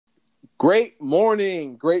Great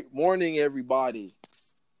morning, everybody.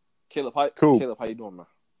 Caleb, Cool. How you doing, man?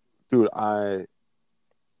 Dude,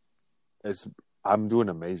 I'm doing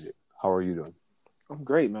amazing. How are you doing? I'm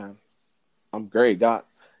great, man. I'm great. Got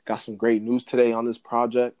some great news today on this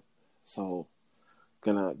project, so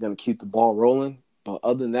gonna keep the ball rolling. But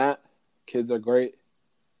other than that, kids are great.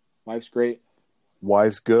 Wife's great.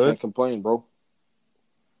 Wife's good. Can't complain, bro.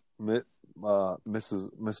 Mrs.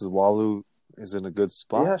 Walu is in a good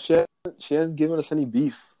spot. Yeah, she hasn't given us any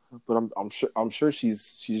beef, but I'm sure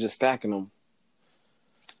she's just stacking them.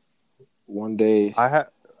 One day,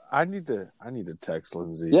 I need to text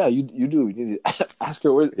Lindsay. Yeah, you do. You need to ask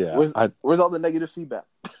her where's all the negative feedback.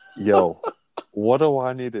 Yo, what do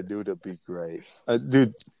I need to do to be great,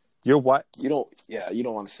 dude? You're what? You don't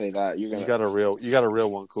want to say that. You got a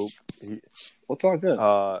real one, Coop. What's all good?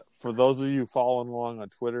 For those of you following along on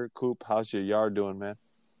Twitter, Coop, how's your yard doing, man?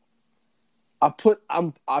 I put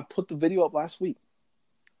the video up last week.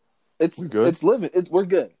 It's good? It's living. We're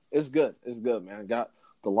good. It's good, man. Got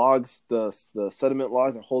the logs, the sediment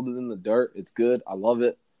logs are holding in the dirt. It's good. I love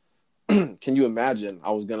it. Can you imagine?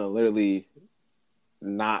 I was gonna literally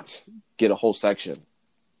not get a whole section.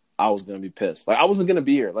 I was gonna be pissed. Like I wasn't gonna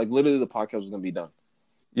be here. Like literally, the podcast was gonna be done.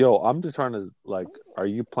 Yo, I'm just trying to are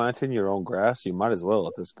you planting your own grass? You might as well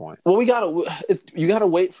at this point. Well, you gotta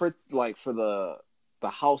wait for the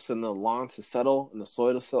house and the lawn to settle and the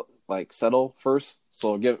soil to settle first.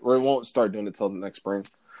 So we won't start doing it till the next spring.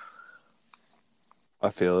 I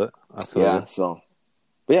feel it. Yeah. So,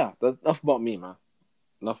 but yeah, that's enough about me, man.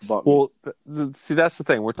 Enough about me. Well, see, that's the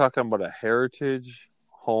thing. We're talking about a heritage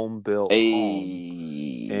home built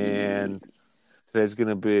home, and today's going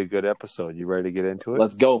to be a good episode. You ready to get into it?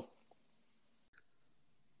 Let's go.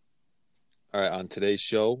 All right. On today's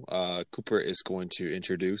show, Cooper is going to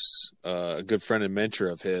introduce a good friend and mentor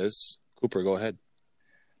of his. Cooper, go ahead.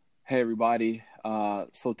 Hey, everybody.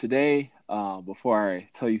 So today, before I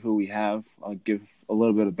tell you who we have, I'll give a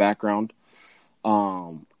little bit of background.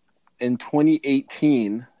 In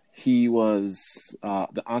 2018, he was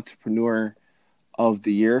the Entrepreneur of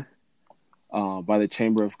the Year by the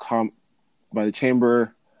Chamber of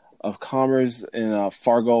Commerce in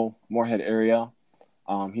Fargo, Moorhead area.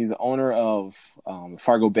 He's the owner of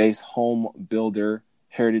Fargo-based home builder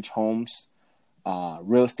Heritage Homes,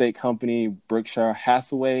 real estate company Berkshire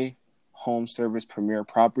Hathaway Home Service Premier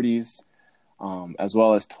Properties, as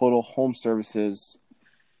well as Total Home Services,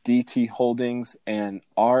 DT Holdings, and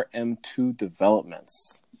RM2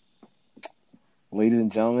 Developments. Ladies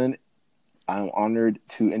and gentlemen, I'm honored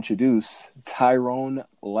to introduce Tyrone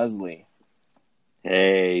Leslie.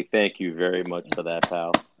 Hey, thank you very much for that,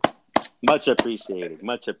 pal. Much appreciated.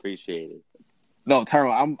 No,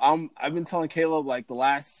 Tyrone, I've been telling Caleb the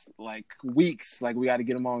last weeks, we got to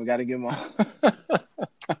get him on.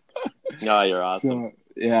 No, you're awesome.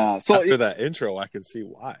 So after that intro, I can see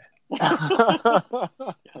why.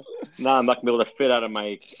 No, I'm not gonna be able to fit out of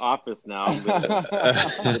my office now. I'm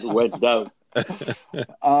wedged out.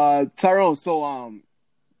 Tyrone, so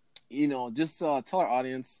just tell our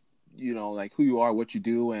audience, who you are, what you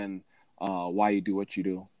do, and why you do what you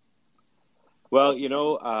do. Well,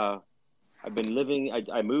 I've been living.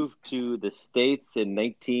 I moved to the States in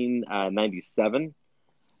 1997.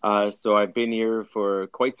 So I've been here for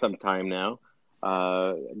quite some time now.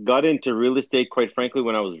 Got into real estate, quite frankly,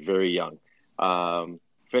 when I was very young.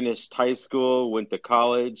 Finished high school, went to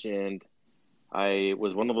college, and I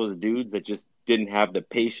was one of those dudes that just didn't have the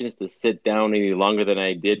patience to sit down any longer than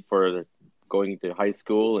I did for going to high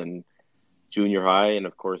school and junior high and,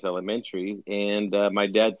 of course, elementary. And my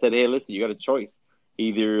dad said, hey, listen, you got a choice.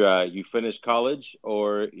 Either you finish college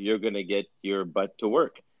or you're going to get your butt to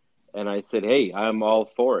work. And I said, hey, I'm all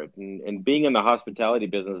for it. And being in the hospitality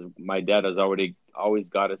business, my dad has always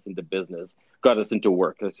got us into business, got us into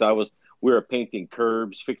work. So we were painting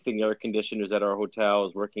curbs, fixing air conditioners at our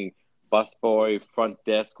hotels, working busboy, front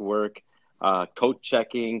desk work, coat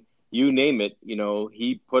checking, you name it.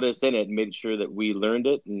 He put us in it and made sure that we learned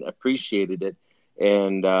it and appreciated it,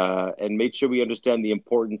 and made sure we understand the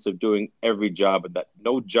importance of doing every job, and that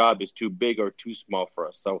no job is too big or too small for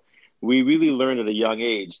us. So we really learned at a young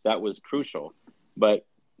age that was crucial. But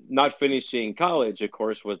not finishing college, of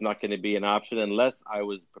course, was not going to be an option unless I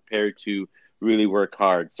was prepared to really work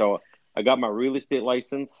hard. So I got my real estate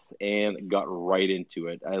license and got right into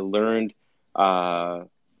it. I learned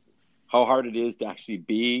how hard it is to actually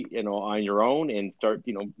be, on your own and start,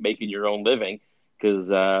 making your own living. Because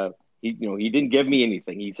he didn't give me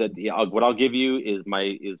anything. He said, "What I'll give you is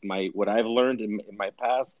my what I've learned in my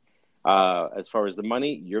past. As far as the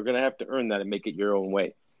money, you're gonna have to earn that and make it your own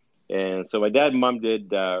way." And so my dad and mom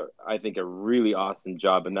did, I think, a really awesome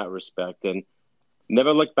job in that respect, and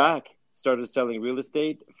never looked back. Started selling real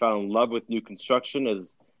estate, fell in love with new construction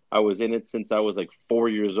as I was in it since I was like 4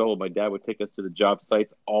 years old. My dad would take us to the job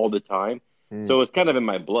sites all the time. So it was kind of in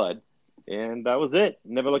my blood. And that was it.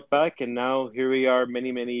 Never looked back. And now here we are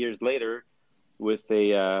many, many years later with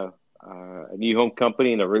a new home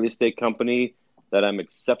company and a real estate company that I'm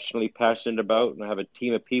exceptionally passionate about. And I have a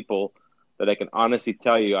team of people that I can honestly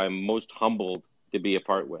tell you I'm most humbled to be a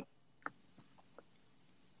part with.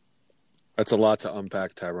 That's a lot to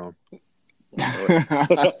unpack, Tyrone.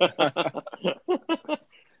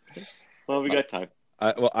 Well, we got time.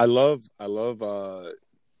 I love.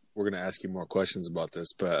 We're going to ask you more questions about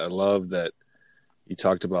this, but I love that you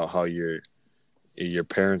talked about how your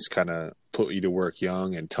parents kind of put you to work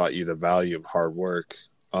young and taught you the value of hard work.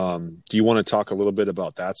 Do you want to talk a little bit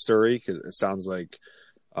about that story? Because it sounds like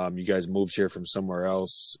you guys moved here from somewhere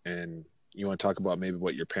else, and you want to talk about maybe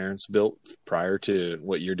what your parents built prior to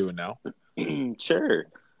what you're doing now? Sure.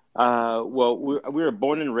 Well, we were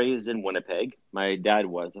born and raised in Winnipeg. My dad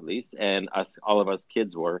was, at least, and all of us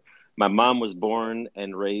kids were. My mom was born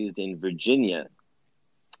and raised in Virginia.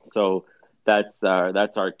 So that's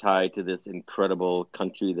our tie to this incredible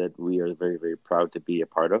country that we are very, very proud to be a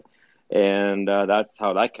part of. And that's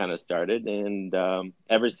how that kind of started. And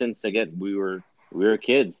ever since, again, we were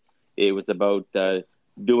kids. It was about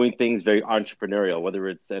doing things very entrepreneurial, whether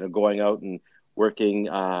it's going out and working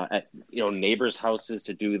at neighbors' houses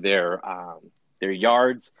to do their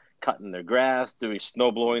yards, cutting their grass, doing snow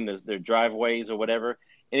blowing their driveways or whatever.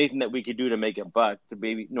 Anything that we could do to make a buck, to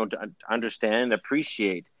maybe to understand and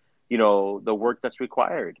appreciate the work that's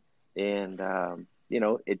required. And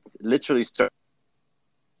it literally started,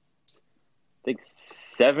 I think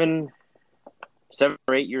 7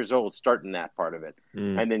 or 8 years old, starting that part of it.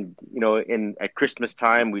 And then at Christmas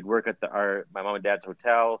time we'd work at my mom and dad's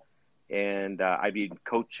hotel, and I'd be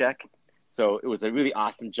coat check. So it was a really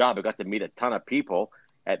awesome job. I got to meet a ton of people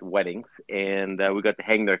at weddings, and we got to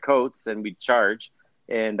hang their coats, and we'd charge.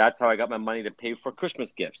 And that's how I got my money to pay for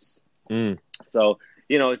Christmas gifts. So,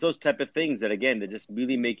 it's those type of things that, again, that just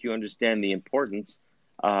really make you understand the importance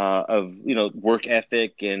of, work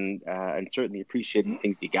ethic and certainly appreciating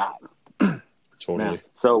things you got. Totally. Yeah.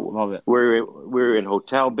 So love it. We're in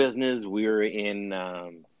hotel business. We're in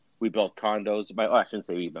we built condos. I shouldn't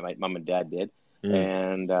say we, but my mom and dad did.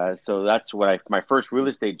 And so that's what my first real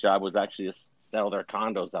estate job was, actually to sell their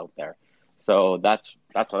condos out there. So that's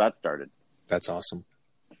how that started. That's awesome.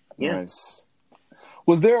 Yeah. Nice.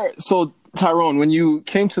 So Tyrone, when you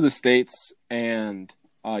came to the States and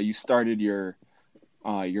you started your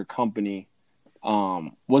company,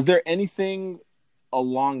 was there anything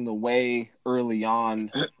along the way early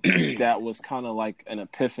on that was kind of like an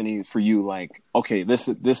epiphany for you? Like, okay, this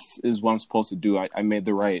is what I'm supposed to do. I made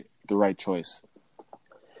the right choice.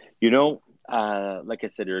 Like I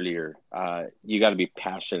said earlier, you got to be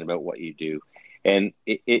passionate about what you do. And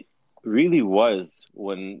it really was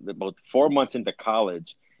when about 4 months into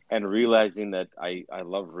college and realizing that I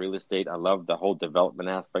love real estate. I love the whole development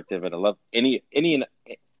aspect of it. I love anything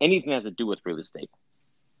that has to do with real estate.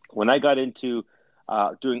 When I got into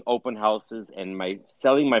doing open houses and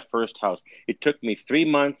selling my first house, it took me 3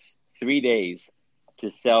 months, 3 days to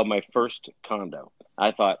sell my first condo. I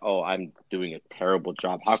thought, I'm doing a terrible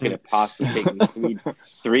job. How can it possibly take me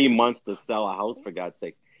 3 months to sell a house, for God's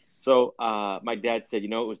sake? So my dad said, it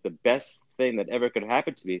was the best thing that ever could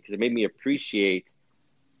happen to me, because it made me appreciate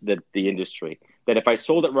the industry. That if I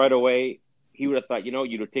sold it right away, he would have thought,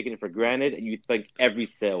 you'd have taken it for granted, and you'd think every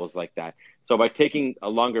sale was like that. So by taking a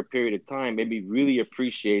longer period of time, made me really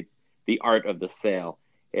appreciate the art of the sale.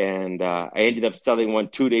 And I ended up selling one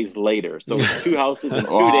 2 days later. So it was 2 houses in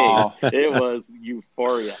 2 days. It was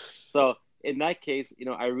euphoria. So in that case,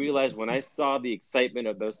 I realized when I saw the excitement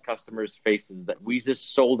of those customers' faces that we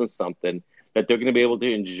just sold them something that they're going to be able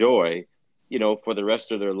to enjoy, for the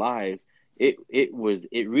rest of their lives. It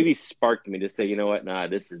really sparked me to say, you know what? Nah,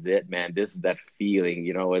 this is it, man. This is that feeling.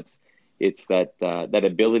 It's that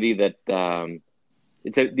ability that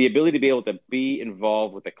the ability to be able to be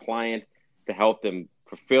involved with the client, to help them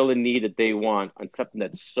fulfill a need that they want on something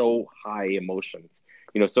that's so high emotions.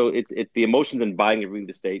 So it the emotions in buying a real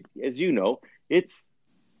estate, as you know, it's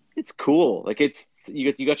cool. Like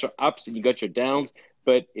you got your ups and you got your downs,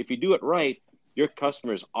 but if you do it right, your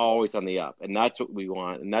customer is always on the up, and that's what we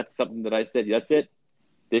want. And that's something that I said, that's it.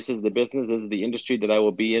 This is the business. This is the industry that I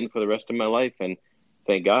will be in for the rest of my life. And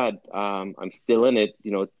thank God, I'm still in it,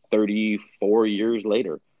 34 years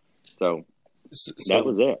later. So that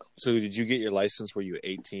was it. So did you get your license? Were you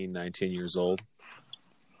 18, 19 years old?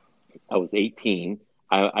 I was 18.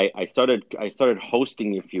 I started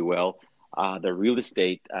hosting, if you will, the real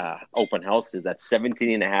estate open houses at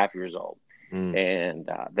 17 and a half years old. Mm. And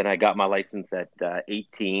then I got my license at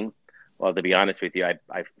 18. Well, to be honest with you,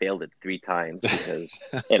 I failed it 3 times because,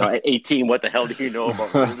 at 18, what the hell do you know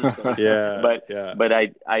about real estate? Yeah, But yeah. but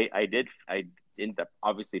I ended up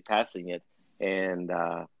obviously passing it, and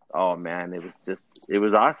oh man, it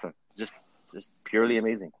was awesome, just purely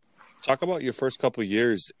amazing. Talk about your first couple of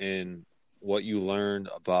years and what you learned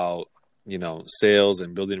about, sales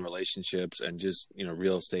and building relationships and just,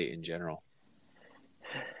 real estate in general.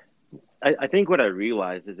 I think what I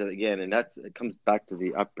realized is that, again, and it comes back to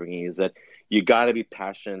the upbringing, is that you got to be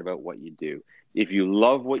passionate about what you do. If you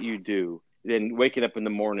love what you do, then waking up in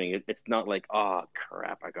the morning, it's not like, oh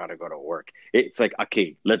crap, I gotta go to work. It's like,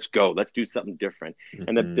 okay, let's go, let's do something different.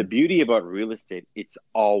 And the Mm-hmm. beauty about real estate, it's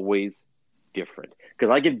always different,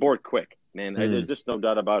 because I get bored quick, man. There's just no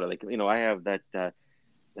doubt about it. Like, I have that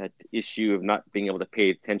issue of not being able to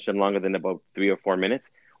pay attention longer than about 3 or 4 minutes.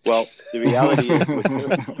 Well, the reality is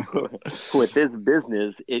with this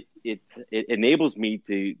business, it enables me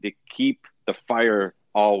to keep the fire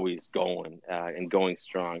always going and going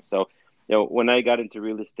strong. So, when I got into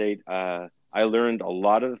real estate, I learned a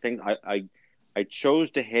lot of the things. I chose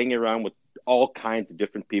to hang around with all kinds of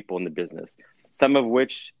different people in the business, some of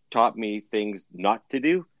which taught me things not to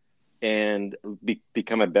do and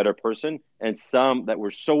become a better person, and some that were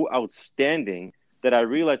so outstanding that I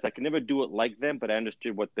realized I could never do it like them, but I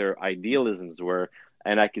understood what their idealisms were,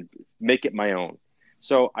 and I could make it my own.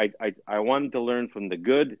 So I wanted to learn from the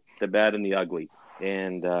good, the bad, and the ugly.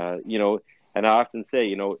 And and I often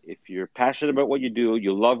say, if you're passionate about what you do,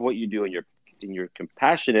 you love what you do, and you're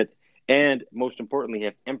compassionate, and most importantly,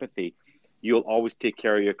 have empathy, you'll always take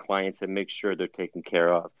care of your clients and make sure they're taken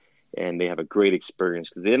care of, and they have a great experience.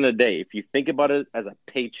 Because at the end of the day, if you think about it as a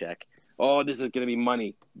paycheck, oh, this is going to be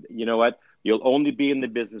money. You know what? You'll only be in the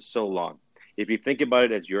business so long. If you think about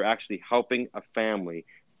it as you're actually helping a family,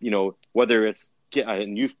 whether it's a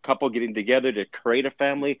new couple getting together to create a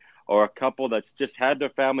family, or a couple that's just had their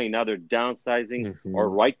family, now they're downsizing or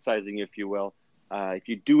right sizing, if you will. If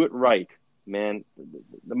you do it right, man,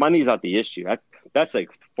 the money's not the issue. That's like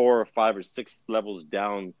 4 or 5 or 6 levels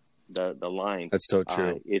down the line. That's so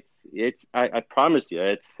true. I promise you,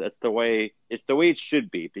 that's the way it should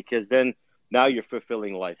be, because then now you're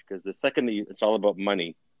fulfilling life. Because the second that it's all about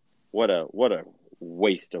money, what a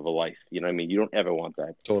waste of a life. You know what I mean? You don't ever want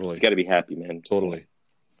that. Totally. You got to be happy, man. Totally.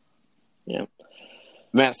 Yeah.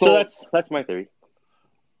 Man, So that's my theory.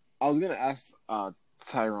 I was gonna ask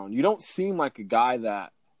Tyrone. You don't seem like a guy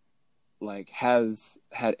that has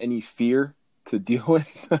had any fear to deal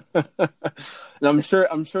with. And I'm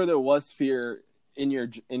sure there was fear in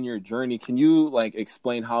your journey. Can you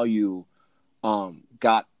explain how you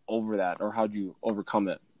got over that, or how'd you overcome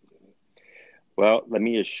it? Well, let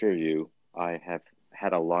me assure you, I have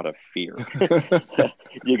had a lot of fear.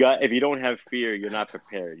 If you don't have fear, you're not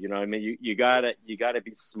prepared. You know what I mean? You gotta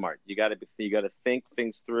be smart. You gotta think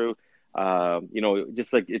things through.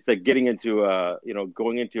 Just like it's like getting into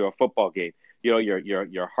going into a football game.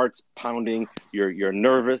 Your heart's pounding. You're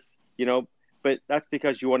nervous. But that's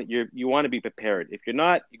because you want to be prepared. If you're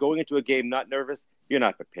not going into a game not nervous, you're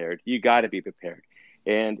not prepared. You got to be prepared.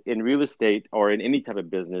 And in real estate, or in any type of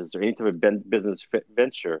business, or any type of business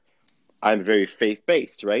venture, I'm very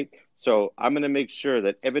faith-based, right? So I'm going to make sure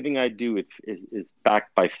that everything I do is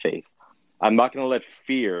backed by faith. I'm not going to let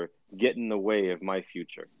fear get in the way of my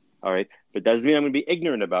future. All right, but doesn't mean I'm going to be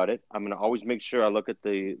ignorant about it. I'm going to always make sure I look at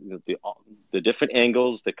the different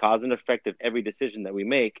angles, the cause and effect of every decision that we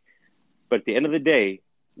make. But at the end of the day,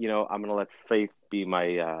 I'm going to let faith be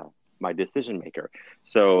my decision maker.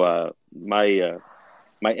 So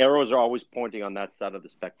my arrows are always pointing on that side of the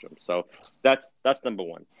spectrum. So that's number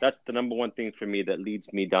one. That's the number one thing for me that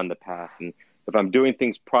leads me down the path. And if I'm doing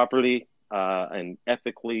things properly and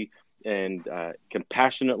ethically and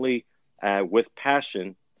compassionately with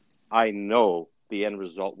passion, I know the end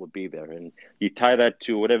result will be there. And you tie that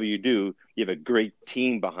to whatever you do, you have a great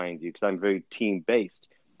team behind you, because I'm very team-based.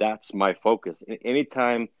 That's my focus.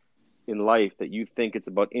 Anytime in life that you think it's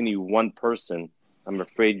about any one person, I'm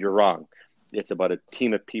afraid you're wrong. It's about a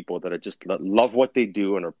team of people that are just love what they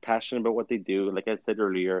do and are passionate about what they do, like I said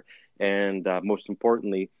earlier. And most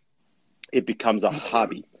importantly, it becomes a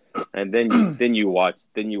hobby. And then you watch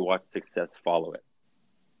success follow it.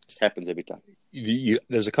 Happens every time.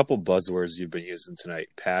 There's a couple buzzwords you've been using tonight: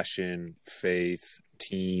 passion, faith,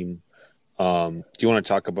 team. Do you want to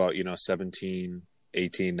talk about 17,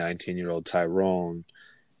 18, 19-year-old Tyrone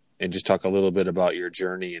and just talk a little bit about your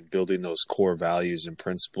journey and building those core values and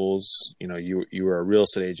principles. You know, you were a real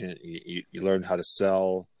estate agent. You learned how to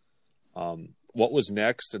sell. What was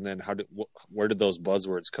next, and then where did those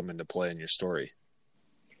buzzwords come into play in your story?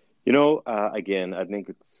 You know, again, I think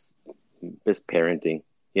it's this parenting.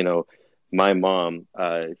 You know, my mom,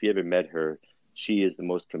 if you ever met her, she is the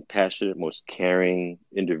most compassionate, most caring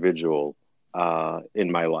individual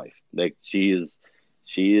in my life. Like she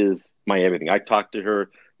is my everything. I talk to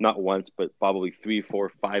her not once, but probably 3, 4,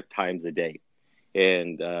 5 times a day.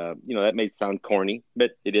 And, you know, that may sound corny,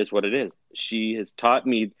 but it is what it is. She has taught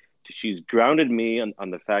me, she's grounded me on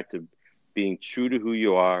the fact of being true to who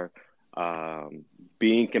you are,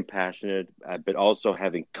 being compassionate, but also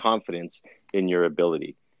having confidence in your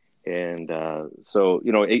ability. And so,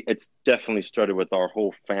 you know, it's definitely started with our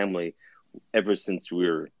whole family ever since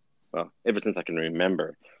ever since I can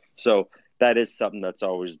remember. So that is something that's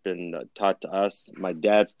always been taught to us. My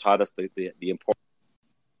dad's taught us the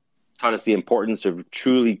importance of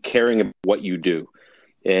truly caring about what you do.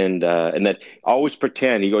 And that always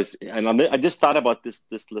pretend, he goes, and I just thought about this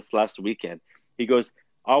last weekend. He goes,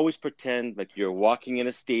 always pretend like you're walking in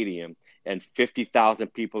a stadium and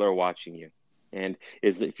 50,000 people are watching you. And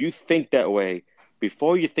if you think that way,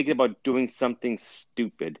 before you think about doing something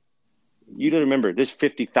stupid, you don't remember there's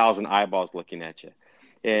 50,000 eyeballs looking at you.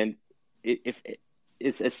 And if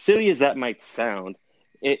it's as silly as that might sound,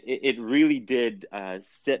 it really did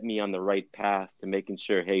set me on the right path to making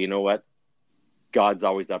sure, hey, you know what? God's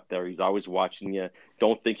always up there. He's always watching you.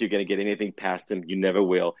 Don't think you're going to get anything past him. You never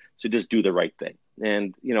will. So just do the right thing.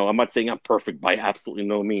 And, you know, I'm not saying I'm perfect by absolutely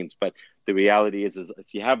no means, but the reality is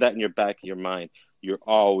if you have that in your back of your mind, you're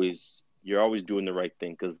always doing the right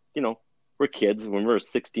thing. Because, you know, we're kids. When we're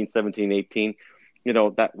 16, 17, 18, you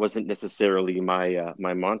know, that wasn't necessarily my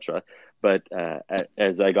mantra. But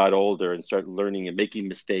as I got older and started learning and making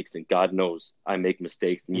mistakes, and God knows I make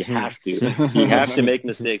mistakes, and you have to make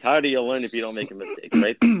mistakes. How do you learn if you don't make a mistake,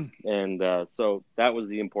 right? And so that was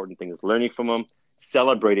the important thing, is learning from them,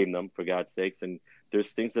 celebrating them, for God's sakes. And there's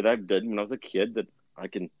things that I've done when I was a kid that I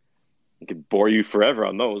can bore you forever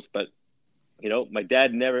on those. But, you know, my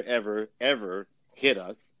dad never, ever, ever hit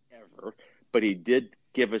us, ever. But he did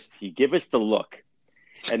give us the look.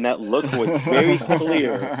 And that look was very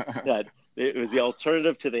clear that it was the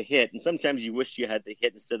alternative to the hit. And sometimes you wish you had the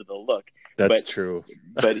hit instead of the look. That's true.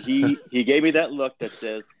 But he gave me that look that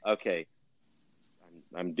says, okay,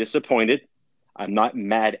 I'm disappointed. I'm not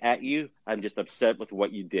mad at you. I'm just upset with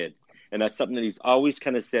what you did. And that's something that he's always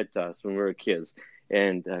kind of said to us when we were kids.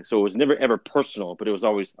 And so it was never, ever personal, but it was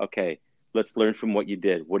always, okay, let's learn from what you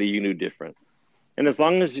did. What do you do different? And as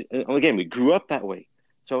long as, again, we grew up that way.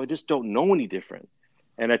 So I just don't know any different.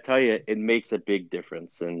 And I tell you, it makes a big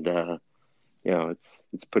difference. And, you know,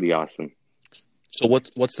 it's pretty awesome. So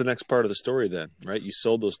what's the next part of the story then, right? You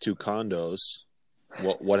sold those 2 condos.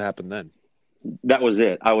 What happened then? That was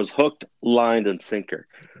it. I was hooked, lined, and sinker.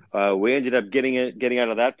 We ended up getting out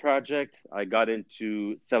of that project. I got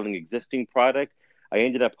into selling existing product. I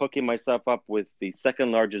ended up hooking myself up with the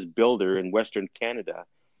second largest builder in Western Canada.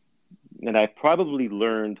 And I probably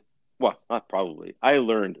learned, well, not probably, I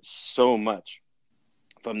learned so much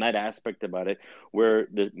from that aspect about it, where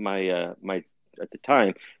my at the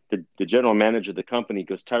time, the general manager of the company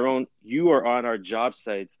goes, Tyrone, you are on our job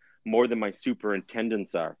sites more than my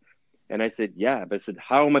superintendents are. And I said, yeah. But I said,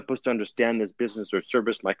 how am I supposed to understand this business or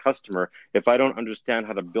service my customer if I don't understand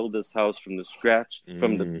how to build this house from the scratch,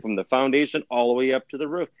 from the foundation all the way up to the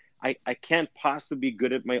roof? I can't possibly be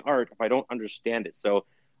good at my art if I don't understand it. So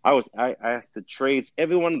I asked the trades,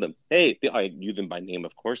 every one of them. Hey, I knew them by name,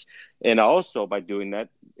 of course. And also by doing that,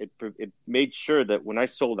 it made sure that when I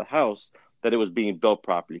sold a house, that it was being built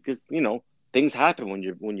properly. Because, you know, things happen when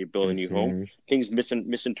you build a new home. Things,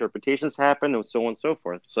 misinterpretations happen, and so on and so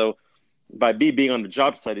forth. So by B, being on the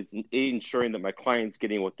job site, it's A, ensuring that my client's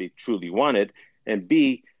getting what they truly wanted, and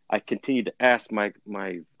B, I continue to ask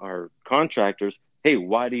our contractors, hey,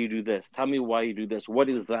 why do you do this? Tell me why you do this. What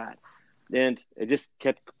is that? And it just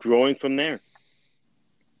kept growing from there.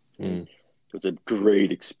 It was a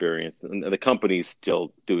great experience. And the company's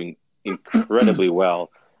still doing incredibly well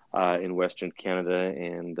in Western Canada.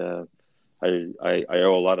 And I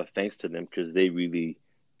owe a lot of thanks to them, because they really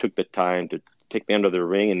took the time to take me under their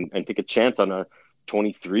wing and take a chance on a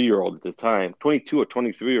 23-year-old at the time, 22 or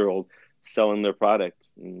 23-year-old selling their product.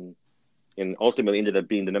 And ultimately ended up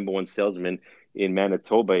being the number 1 salesman in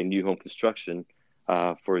Manitoba in new home construction.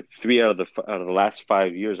 For 3 out of the last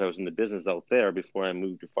 5 years I was in the business out there before I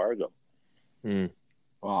moved to Fargo.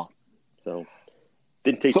 Wow. So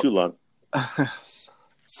didn't take too long.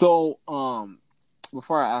 So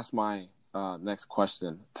before I ask my next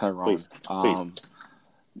question, Tyrone. Please. I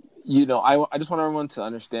just want everyone to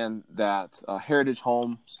understand that Heritage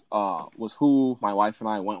Homes was who my wife and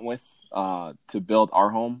I went with to build our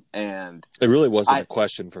home, and it really wasn't a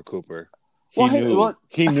question for Cooper. He knew.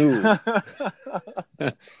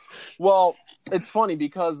 Well, it's funny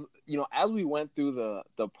because as we went through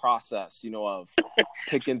the process, of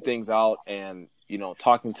picking things out and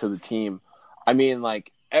talking to the team, I mean,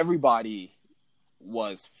 like, everybody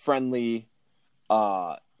was friendly,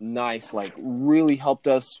 nice, like, really helped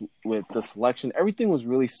us with the selection. Everything was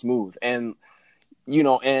really smooth, and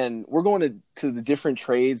and we're going to the different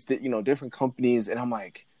trades that different companies, and I'm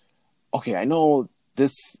like, okay, I know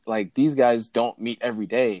this, like, these guys don't meet every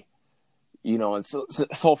day, and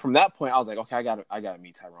so from that point I was like, okay, I gotta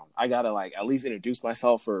meet Tyrone. I gotta, like, at least introduce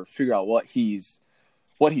myself or figure out what he's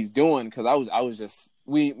doing, because I was just,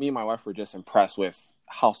 me and my wife were just impressed with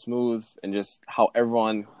how smooth and just how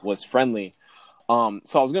everyone was friendly. So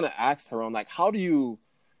I was gonna ask Tyrone, like, how do you,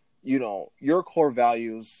 your core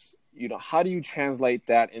values, how do you translate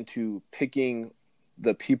that into picking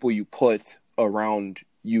the people you put around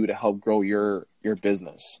you to help grow your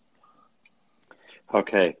business?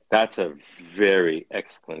 Okay, that's a very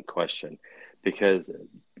excellent question, because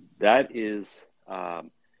that is, no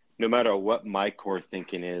matter what my core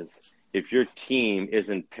thinking is, if your team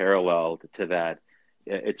isn't paralleled to that,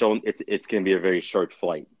 it's going to be a very short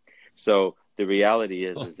flight. So the reality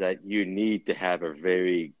is that you need to have a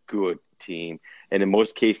very good team, and in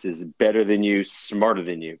most cases, better than you, smarter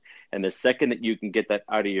than you. And the second that you can get that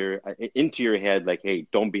into your head, like, hey,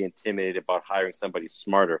 don't be intimidated about hiring somebody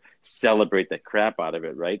smarter, celebrate the crap out of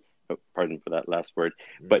it, right? Oh, pardon for that last word.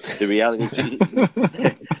 But the reality is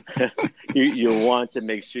you want to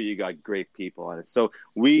make sure you got great people on it. So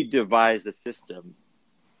we devised a system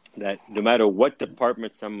that no matter what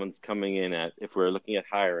department someone's coming in at, if we're looking at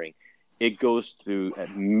hiring, it goes through a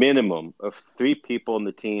minimum of 3 people in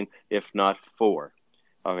the team, if not 4.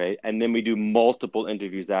 All right. And then we do multiple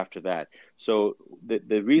interviews after that. So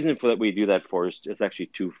the reason for that we do that for is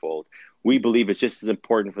actually twofold. We believe it's just as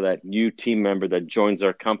important for that new team member that joins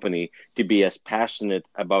our company to be as passionate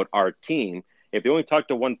about our team. If they only talk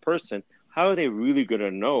to one person, how are they really going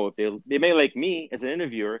to know? They may like me as an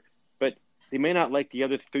interviewer, but they may not like the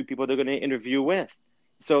other 3 people they're going to interview with.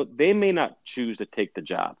 So they may not choose to take the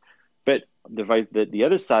job. But the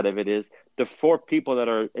other side of it is the 4 people that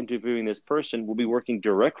are interviewing this person will be working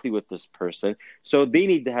directly with this person. So they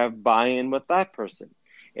need to have buy-in with that person.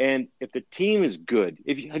 And if the team is good,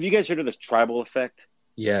 have you guys heard of the tribal effect?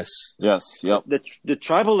 Yes. Yep. The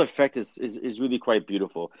tribal effect is really quite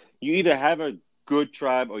beautiful. You either have a good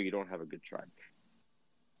tribe or you don't have a good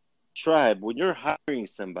tribe. When you're hiring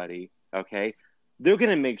somebody, okay, they're going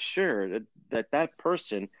to make sure that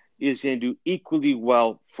person is going to do equally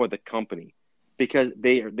well for the company, because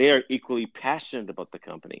they are equally passionate about the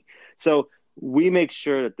company. So we make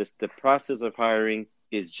sure that the process of hiring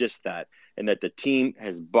is just that, and that the team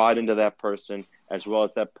has bought into that person, as well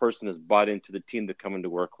as that person has bought into the team they're coming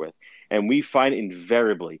to work with. And we find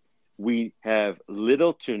invariably we have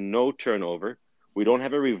little to no turnover. We don't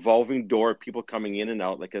have a revolving door of people coming in and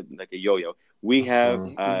out like a yo-yo. We have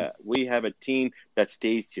a team that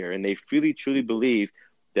stays here, and they really truly believe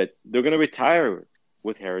that they're going to retire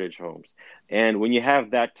with Heritage Homes. And when you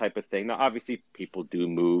have that type of thing, now obviously people do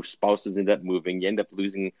move, spouses end up moving, you end up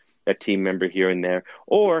losing a team member here and there,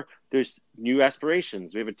 or there's new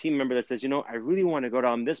aspirations. We have a team member that says, I really want to go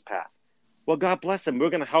down this path. Well, God bless them. We're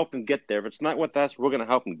going to help them get there. If it's not with us, we're going to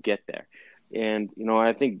help them get there. And,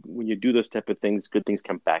 I think when you do those type of things, good things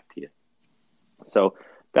come back to you. So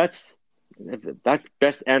that's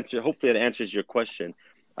best answer. Hopefully that answers your question.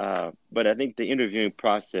 But I think the interviewing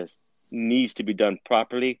process needs to be done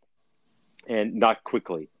properly and not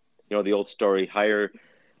quickly. The old story, hire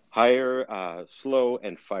slow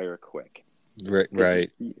and fire quick. Right.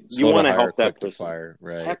 You want to help that person. Fire.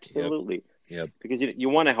 Right. Absolutely. Yep. Because you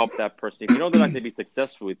want to help that person. If you know they're not going to be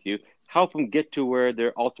successful with you, help them get to where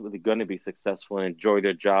they're ultimately going to be successful and enjoy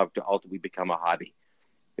their job to ultimately become a hobby.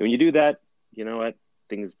 And when you do that, you know what?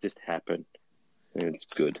 Things just happen, and it's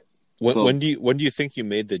good. When do you think you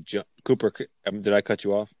made the jump, Cooper? Did I cut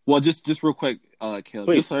you off? Well, just real quick, Caleb,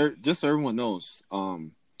 Please. just so everyone knows,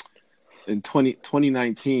 in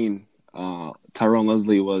 2019, Tyrone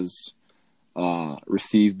Leslie was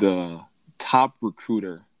received the top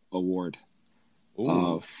recruiter award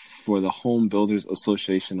for the Home Builders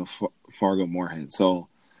Association of Fargo Moorhead. So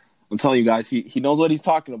I'm telling you guys, he knows what he's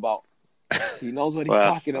talking about. He knows what he's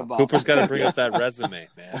talking about. Cooper's got to bring up that resume,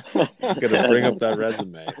 man. He's got to bring up that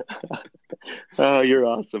resume. Oh, you're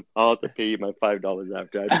awesome. I'll have to pay you my $5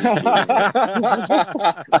 after.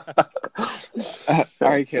 All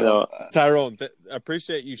right, Caleb. Tyrone, I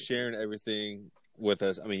appreciate you sharing everything with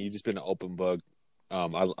us. I mean, you've just been an open book. I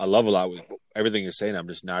love a lot with everything you're saying. I'm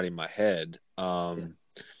just nodding my head. I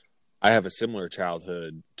have a similar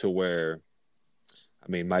childhood to where, I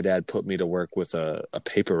mean, my dad put me to work with a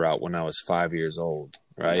paper route when I was 5 years old,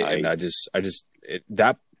 right? Nice. And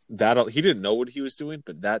that he didn't know what he was doing,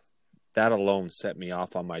 but that alone set me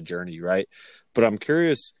off on my journey, right? But I'm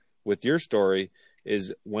curious with your story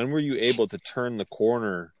is when were you able to turn the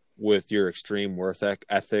corner with your extreme work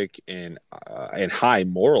ethic and high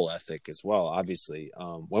moral ethic as well, obviously.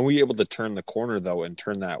 When were you able to turn the corner though and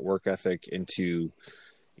turn that work ethic into,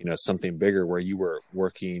 something bigger where you were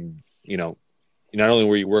working, not only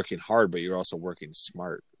were you working hard, but you're also working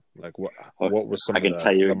smart? Like what was some of the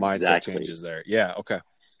mindset changes there? Yeah. Okay.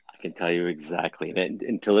 I can tell you exactly. And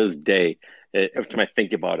until this day, every time I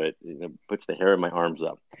think about it, it puts the hair on my arms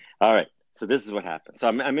up. All right. So this is what happened. So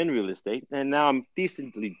I'm in real estate, and now I'm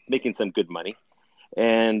decently making some good money.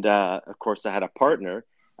 And of course, I had a partner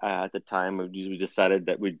at the time. We decided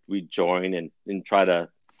that we'd join and try to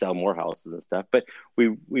sell more houses and stuff. But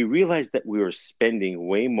we realized that we were spending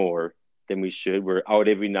way more than we should. We're out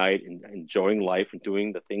every night and enjoying life and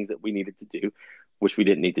doing the things that we needed to do, which we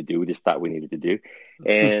didn't need to do. We just thought we needed to do.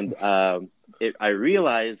 And I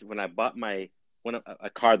realized when I bought a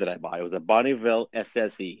car that I bought, it was a Bonneville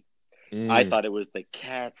SSE. I thought it was the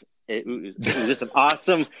cat's. It was just an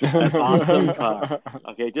awesome car.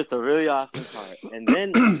 Okay, just a really awesome car. And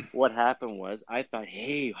then what happened was I thought,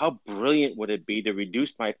 hey, how brilliant would it be to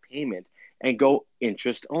reduce my payment and go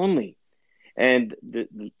interest only? And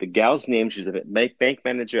the gal's name, she's a bank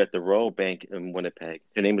manager at the Royal Bank in Winnipeg.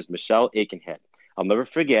 Her name was Michelle Aikenhead. I'll never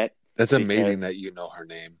forget. That's amazing that you know her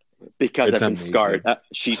name. Because I've been scarred.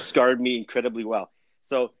 She scarred me incredibly well.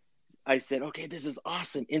 So I said, okay, this is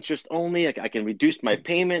awesome. Interest only. I can reduce my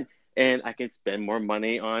payment and I can spend more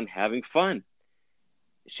money on having fun.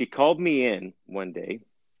 She called me in one day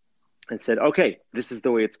and said, okay, this is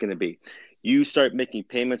the way it's going to be. You start making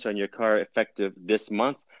payments on your car effective this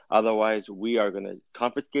month. Otherwise, we are going to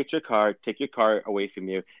confiscate your car, take your car away from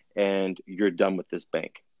you, and you're done with this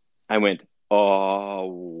bank. I went, oh,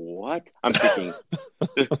 what? I'm thinking,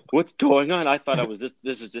 what's going on? I thought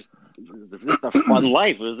this is just a fun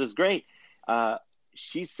life. It was just great.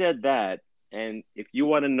 She said that, and if you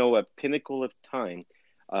want to know a pinnacle of time,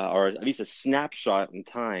 or at least a snapshot in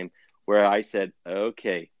time, where I said,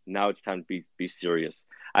 okay, now it's time to be serious.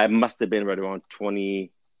 I must have been right around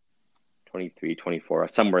 20, 23, 24,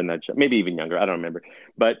 somewhere in that, maybe even younger. I don't remember.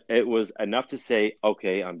 But it was enough to say,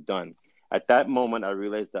 okay, I'm done. At that moment, I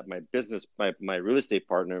realized that my real estate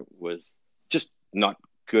partner was just not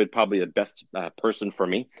good, probably the best person for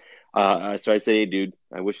me. So I say, hey, dude,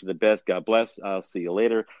 I wish you the best. God bless. I'll see you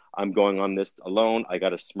later. I'm going on this alone. I got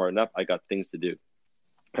to smarten up. I got things to do.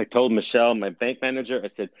 I told Michelle, my bank manager, I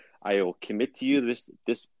said, I will commit to you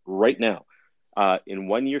this right now. In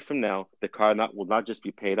 1 year from now, the car will not just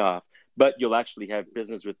be paid off, but you'll actually have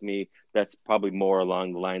business with me that's probably more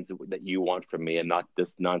along the lines that you want from me and not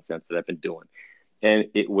this nonsense that I've been doing. And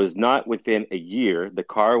it was not within a year. The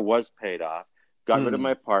car was paid off, got rid of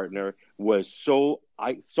my partner, was so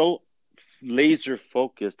laser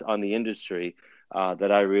focused on the industry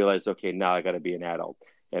that I realized, okay, now I got to be an adult.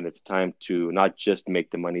 And it's time to not just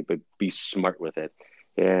make the money, but be smart with it.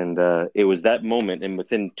 And it was that moment. And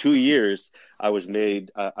within 2 years, I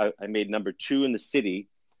made number 2 in the city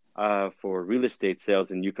for real estate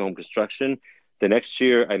sales in Yukon Home Construction. The next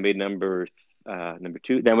year, I made number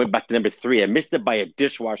 2. Then I went back to number 3. I missed it by a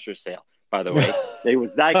dishwasher sale, by the way. It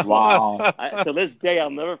was that wow. So this day, I'll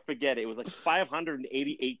never forget it. It was like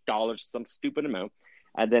 $588, some stupid amount.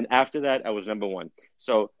 And then after that, I was number 1.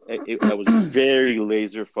 So I was very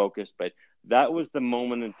laser focused. But that was the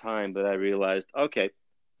moment in time that I realized, okay,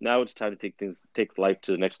 now it's time to take life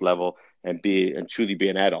to the next level and truly be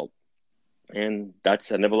an adult. And I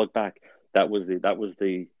never looked back. That was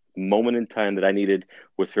the moment in time that I needed,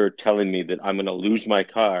 with her telling me that I'm going to lose my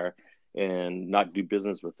car and not do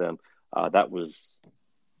business with them. That was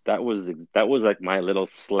like my little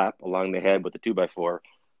slap along the head with the 2x4.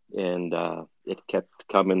 And it kept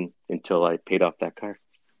coming until I paid off that car,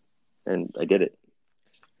 and I did it.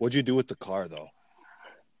 What'd you do with the car, though?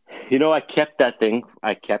 I kept that thing.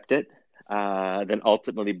 I kept it. Then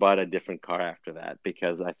ultimately bought a different car after that,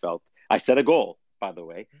 because I set a goal, by the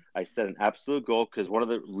way. I set an absolute goal, because one of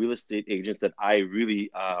the real estate agents that I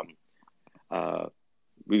really thought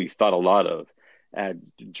a lot of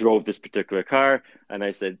drove this particular car. And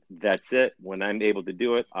I said, that's it. When I'm able to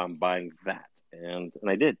do it, I'm buying that. And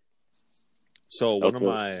I did. So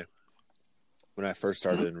when I first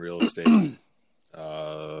started in real estate,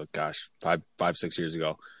 5, 6 years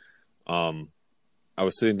ago. I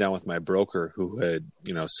was sitting down with my broker who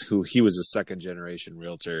he was a second generation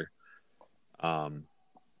realtor. When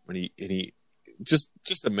he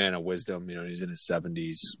just a man of wisdom, he's in his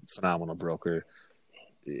 70s, phenomenal broker.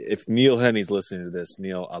 If Neil Henny's listening to this,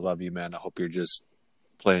 Neil, I love you, man. I hope you're just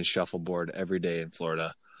playing shuffleboard every day in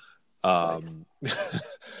Florida. Nice.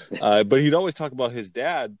 But he'd always talk about his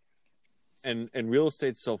dad, and real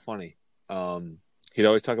estate's so funny. He'd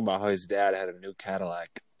always talk about how his dad had a new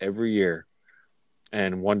Cadillac every year.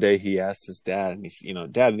 And one day he asked his dad, and he's,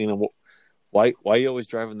 Dad, why are you always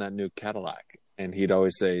driving that new Cadillac? And he'd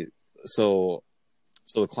always say, so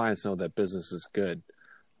the clients know that business is good.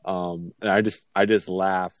 And I just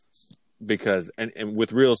laugh because, and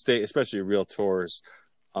with real estate, especially realtors,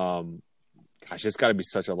 it's got to be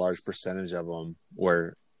such a large percentage of them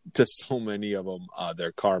where to so many of them,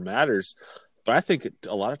 their car matters. But I think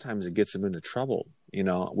a lot of times it gets them into trouble,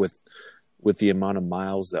 with the amount of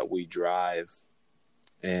miles that we drive,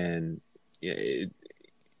 and you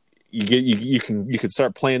can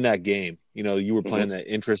start playing that game. You were playing that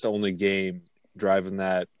interest only game, driving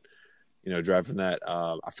that.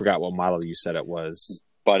 I forgot what model you said it was.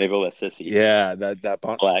 Bonneville SSE. Yeah, that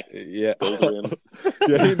black. Yeah, gold rims.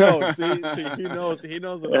 Yeah, he knows. See, he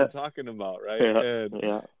knows what I'm talking about, right?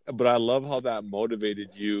 Yeah. But I love how that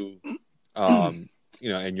motivated you, in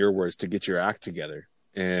your words, to get your act together,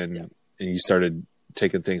 and you started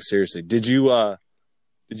taking things seriously. Did you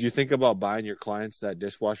think about buying your clients that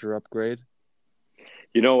dishwasher upgrade?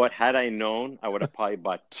 You know what? Had I known, I would have probably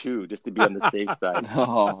bought 2 just to be on the safe side.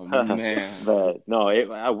 Oh, man. But no,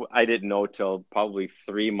 I didn't know till probably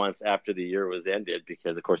 3 months after the year was ended,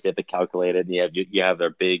 because, of course, they have to calculate it, and you have their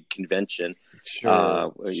big convention,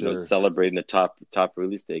 celebrating the top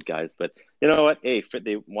real estate guys. But you know what? Hey,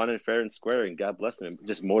 they wanted fair and square, and God bless them. It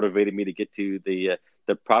just motivated me to get to the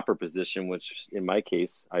proper position, which in my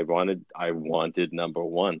case, I wanted number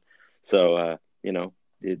one. So,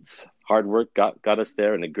 it's hard work got us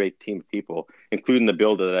there, and a great team of people, including the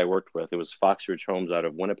builder that I worked with. It was Fox Ridge Homes out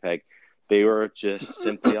of Winnipeg. They were just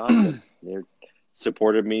simply awesome. They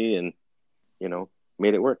supported me and,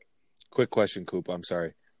 made it work. Quick question, Coop. I'm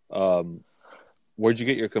sorry. Where'd you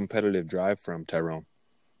get your competitive drive from, Tyrone?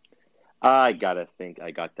 I gotta think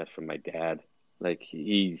I got that from my dad. Like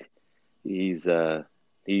he's done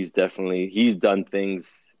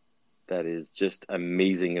things that is just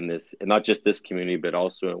amazing in this, and not just this community, but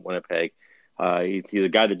also in Winnipeg. He's a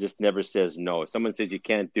guy that just never says no. If someone says you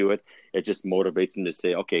can't do it, it just motivates him to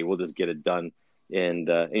say, okay, we'll just get it done. And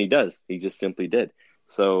he does. He just simply did.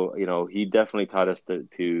 So, he definitely taught us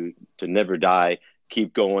to never die,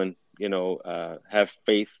 keep going, have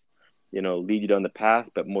faith, lead you down the path,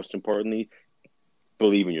 but most importantly,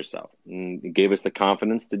 believe in yourself. And he gave us the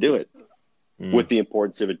confidence to do it. With the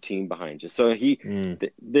importance of a team behind you. So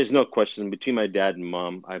there's no question, between my dad and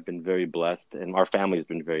mom, I've been very blessed, and our family has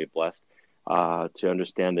been very blessed to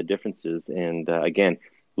understand the differences. And again,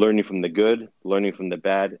 learning from the good, learning from the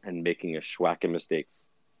bad, and making a schwack of mistakes.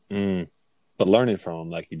 But learning from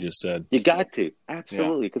them, like you just said. You got to.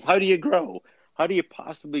 Absolutely. Because how do you grow? How do you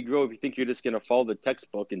possibly grow if you think you're just going to follow the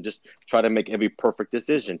textbook and just try to make every perfect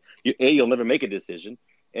decision? You'll never make a decision.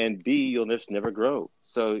 And B, you'll just never grow.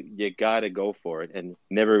 So you got to go for it and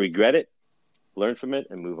never regret it, learn from it,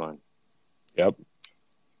 and move on. Yep.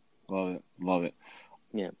 Love it.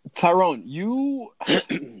 Yeah. Tyrone, you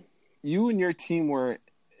and your team were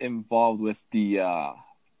involved with the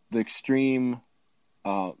Extreme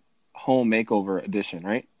Home Makeover Edition,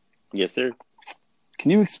 right? Yes, sir. Can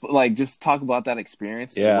you just talk about that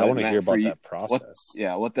experience? Yeah, I want to hear about that process.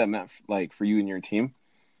 What that meant for you and your team.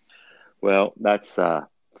 Well, that's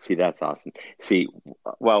awesome.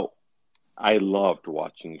 I loved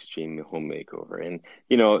watching Extreme Home Makeover, and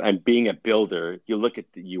and being a builder,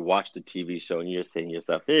 you watch the TV show, and you're saying to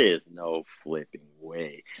yourself, "There is no flipping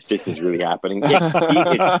way this is really happening."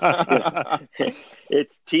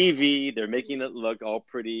 It's TV. They're making it look all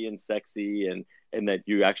pretty and sexy, and that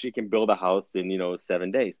you actually can build a house in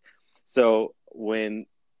 7 days. So when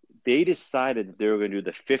they decided that they were going to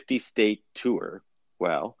do the 50-state tour,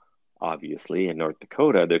 well, obviously in North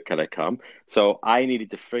Dakota, they're going to come. So I needed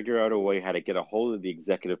to figure out a way how to get a hold of the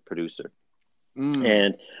executive producer.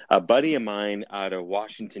 And a buddy of mine out of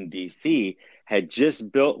Washington, D.C. had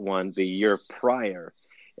just built one the year prior.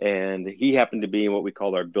 And he happened to be in what we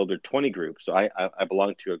call our Builder 20 group. So I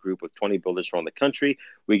belong to a group of 20 builders around the country.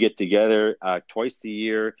 We get together twice a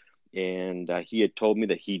year. And he had told me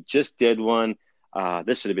that he just did one.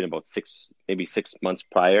 This should have been about 6 months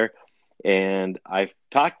prior. And I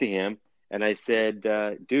talked to him and I said,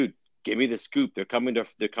 dude, give me the scoop. They're coming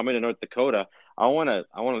to North Dakota. I want to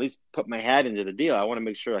at least put my hat into the deal. I want to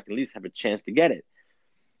make sure I can at least have a chance to get it.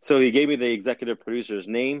 So he gave me the executive producer's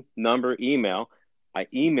name, number, email. I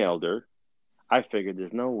emailed her. I figured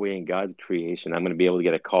there's no way in God's creation I'm going to be able to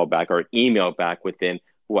get a call back or an email back within,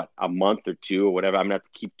 a month or two or whatever. I'm going to have to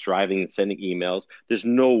keep driving and sending emails. There's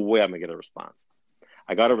no way I'm going to get a response.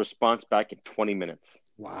 I got a response back in 20 minutes.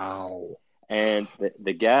 Wow. And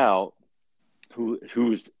the gal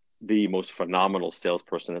who's the most phenomenal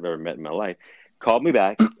salesperson I've ever met in my life called me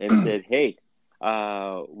back and said, hey,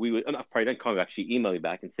 probably didn't call me back. She emailed me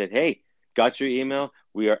back and said, hey, got your email.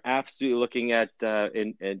 We are absolutely looking at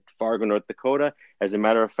in Fargo, North Dakota. As a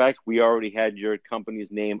matter of fact, we already had your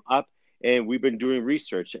company's name up, and we've been doing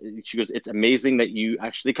research. She goes, it's amazing that you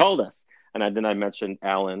actually called us. And then I mentioned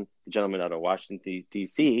Alan, the gentleman out of Washington,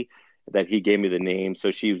 D.C., that he gave me the name. So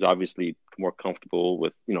she was obviously more comfortable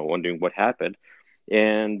with, wondering what happened.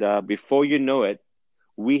 And before you know it,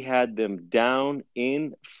 we had them down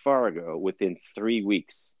in Fargo within 3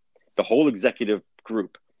 weeks. The whole executive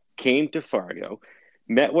group came to Fargo,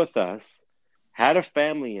 met with us, had a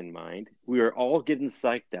family in mind. We were all getting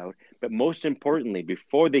psyched out. But most importantly,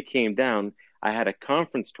 before they came down, I had a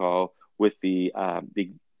conference call with the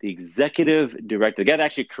executive director, the guy that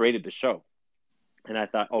actually created the show. And I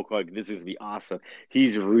thought, oh, God, this is going to be awesome.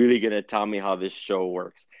 He's really going to tell me how this show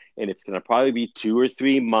works. And it's going to probably be 2 or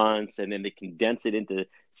 3 months. And then they condense it into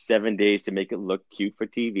 7 days to make it look cute for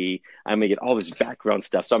TV. I'm going to get all this background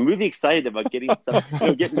stuff. So I'm really excited about getting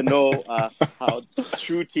to know how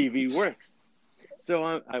true TV works.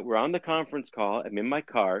 So we're on the conference call. I'm in my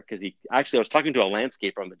car because I was talking to a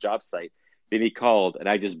landscaper on the job site. Then he called, and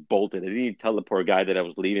I just bolted. I didn't even tell the poor guy that I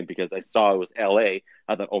was leaving because I saw it was L.A.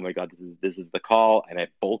 I thought, oh, my God, this is the call, and I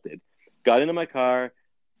bolted. Got into my car,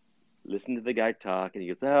 listened to the guy talk, and he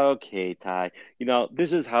goes, okay, Ty,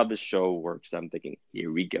 this is how the show works. I'm thinking,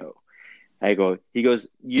 here we go. He goes,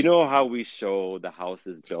 you know how we show the house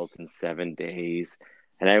is built in 7 days?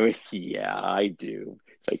 And I went, yeah, I do.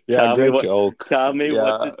 Like, yeah, great joke. Tell me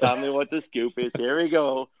what the scoop is. Here we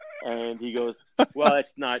go. And he goes, well,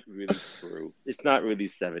 it's not really true. It's not really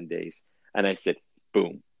 7 days. And I said,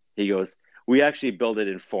 boom. He goes, we actually built it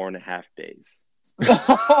in 4.5 days. And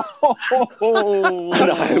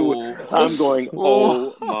I'm going,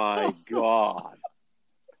 oh my God.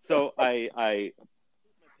 So I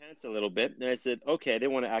put my pants a little bit, and I said, okay, I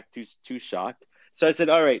didn't want to act too shocked. So I said,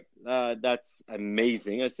 all right, that's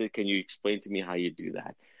amazing. I said, can you explain to me how you do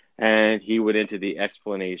that? And he went into the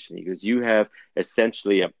explanation. He goes, you have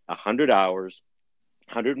essentially 100 hours,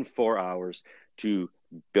 104 hours to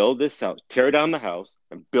build this house, tear down the house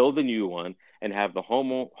and build a new one, and have the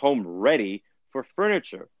home ready for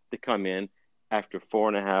furniture to come in after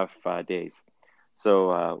 4.5 days.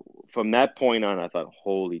 So from that point on, I thought,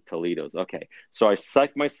 holy Toledo's. Okay. So I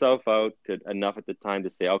psyched myself out enough at the time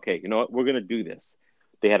to say, okay, you know what? We're going to do this.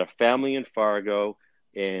 They had a family in Fargo,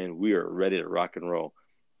 and we were ready to rock and roll.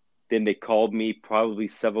 Then they called me probably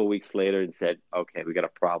several weeks later and said, okay, we got a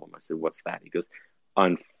problem. I said, what's that? He goes,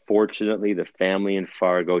 unfortunately, the family in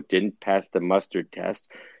Fargo didn't pass the mustard test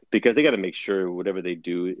because they got to make sure whatever they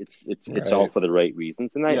do, it's all for the right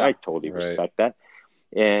reasons. And I totally respect that.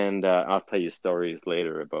 And I'll tell you stories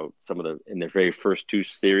later about some of in the very first 2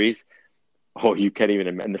 series. Oh, you can't even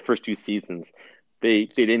imagine. In the first 2 seasons, they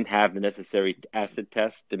didn't have the necessary acid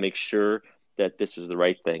test to make sure that this was the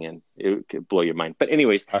right thing, and it could blow your mind. But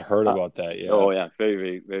anyways, I heard about that. Yeah. Oh yeah, very,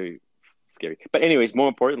 very, very scary. But anyways, more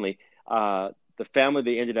importantly, the family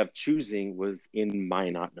they ended up choosing was in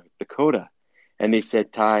Minot, North Dakota, and they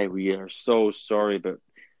said, Ty, we are so sorry, but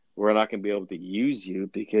we're not going to be able to use you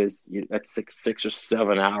because that's 6 or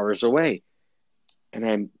 7 hours away. And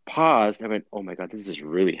I paused. I went, oh my God, this is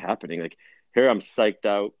really happening. Like, here I'm psyched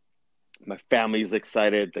out. My family's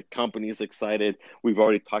excited. The company's excited. We've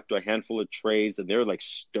already talked to a handful of trades, and they're like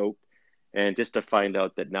stoked. And just to find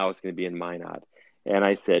out that now it's going to be in Minot. And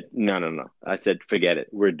I said, no. I said, forget it.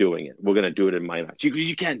 We're doing it. We're going to do it in Minot.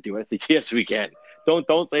 You can't do it. I said, yes, we can.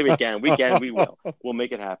 Don't say we can. We can. We will. We'll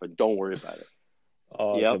make it happen. Don't worry about it.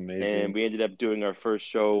 Oh, that's amazing. And we ended up doing our first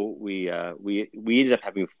show. We ended up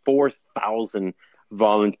having 4,000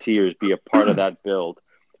 volunteers be a part of that build.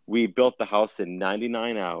 We built the house in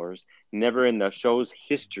 99 hours. Never in the show's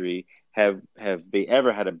history have they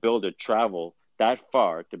ever had a builder travel that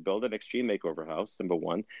far to build an extreme makeover house, number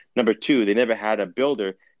one. Number two, they never had a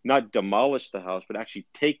builder not demolish the house, but actually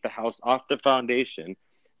take the house off the foundation,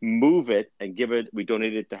 move it, and we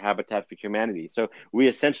donated it to Habitat for Humanity. So we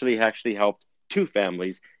essentially actually helped 2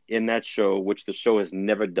 families in that show, which the show has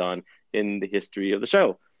never done in the history of the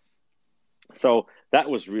show. So that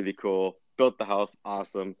was really cool. Built the house,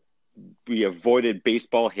 awesome. we avoided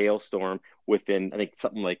baseball hailstorm within, I think,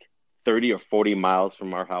 something like 30 or 40 miles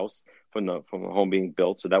from our house, from the home being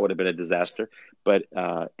built. So that would have been a disaster. But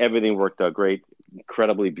everything worked out great.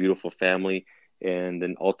 Incredibly beautiful family. And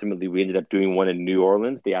then ultimately we ended up doing one in New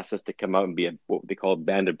Orleans. They asked us to come out and be what they call a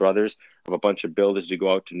band of brothers, of a bunch of builders to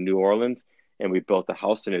go out to New Orleans. And we built a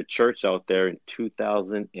house and a church out there in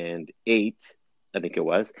 2008, I think it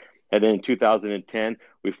was. And then in 2010,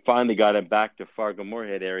 we finally got it back to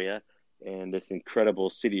Fargo-Moorhead area. And this incredible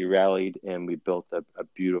city rallied, and we built a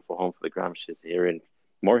beautiful home for the Gramsci's here in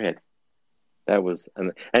Moorhead. That was,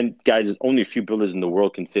 and guys, there's only a few builders in the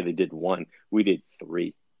world can say they did one. We did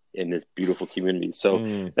three in this beautiful community.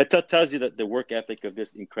 So that tells you that the work ethic of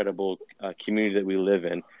this incredible community that we live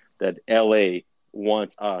in, that LA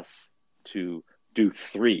wants us to do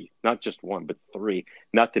three, not just one, but three.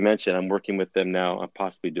 Not to mention, I'm working with them now on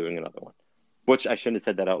possibly doing another one, which I shouldn't have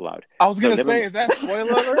said that out loud. I was going to say, is that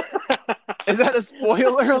spoiler alert? Is that a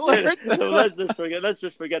spoiler alert? So let's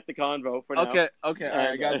just forget the convo for now. Okay.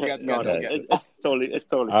 I got you. It's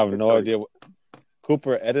totally. I have no idea.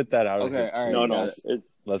 Cooper, edit that out. Okay, all right.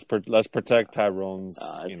 Let's protect Tyrone's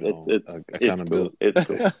accountability. It's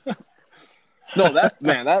cool. No,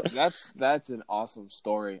 that's an awesome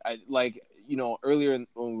story. I earlier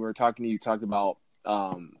when we were talking to you, talked about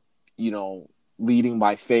leading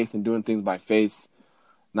by faith and doing things by faith,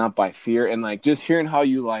 not by fear, and like just hearing how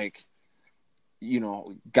you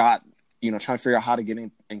got trying to figure out how to get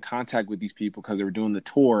in contact with these people because they were doing the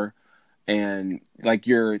tour, and like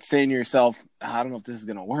you're saying to yourself, I don't know if this is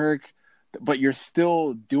gonna work, but you're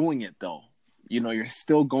still doing it though. You're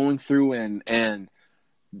still going through and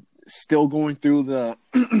still going through the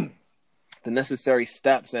the necessary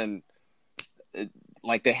steps, and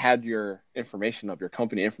like they had your information up, your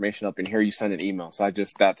company information up, and here you send an email. So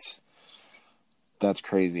that's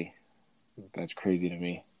crazy. That's crazy to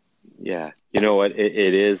me. Yeah, you know what?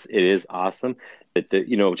 It is awesome that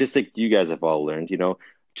just like you guys have all learned,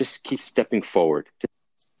 just keep stepping forward.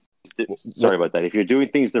 Sorry about that. If you're doing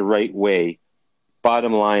things the right way,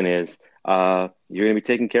 bottom line is you're going to be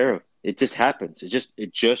taken care of. It just happens. It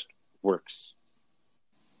just works.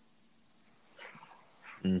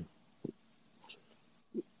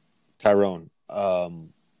 Tyrone, love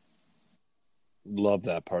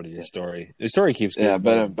that part of your story. The story keeps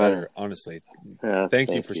getting better. Honestly, thank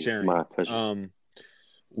you for sharing. My pleasure.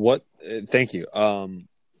 Thank you.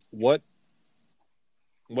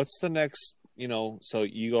 What's the next? So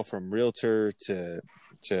you go from realtor to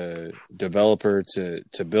developer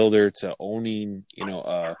to builder to owning,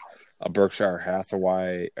 a Berkshire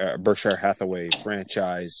Hathaway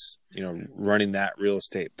franchise. Running that real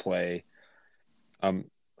estate play.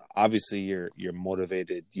 Obviously you're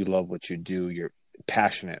motivated. You love what you do. You're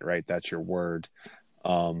passionate, right? That's your word.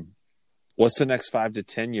 What's the next 5 to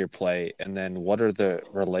 10 year play? And then what are the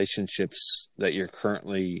relationships that you're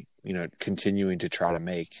currently, continuing to try to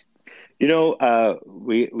make?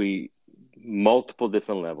 We multiple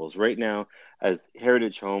different levels right now as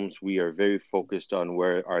Heritage Homes. We are very focused on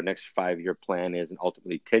where our next 5-year plan is and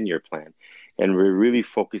ultimately 10-year plan. And we're really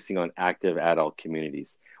focusing on active adult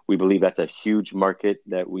communities. We believe that's a huge market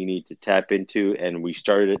that we need to tap into. And we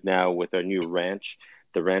started it now with our new ranch,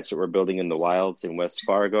 the ranch that we're building in the wilds in West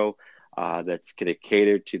Fargo, that's going to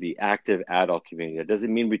cater to the active adult community. That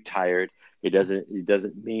doesn't mean retired. It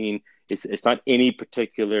doesn't mean it's not any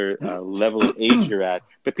particular level of age you're at,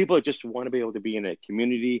 but people that just want to be able to be in a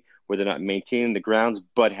community where they're not maintaining the grounds,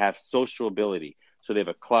 but have social ability. So they have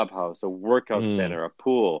a clubhouse, a workout center, a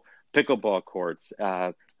pool, pickleball courts,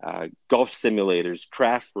 golf simulators,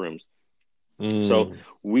 craft rooms. So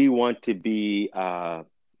we want to be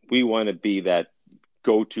that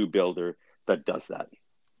go-to builder that does that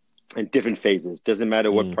in different phases. Doesn't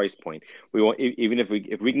matter what price point. We want, even if we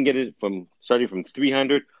can get it starting from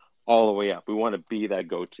 300 all the way up. We want to be that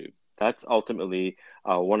go-to. That's ultimately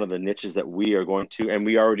one of the niches that we are going to, and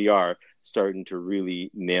we already are starting to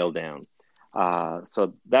really nail down.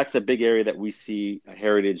 So that's a big area that we see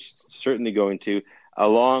Heritage certainly going to,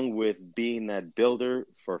 along with being that builder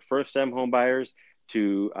for first-time home buyers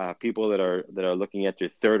to people that are looking at their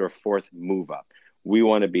third or fourth move up. We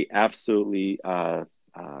want to be absolutely that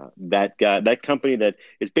guy, that company that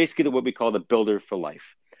is basically what we call the builder for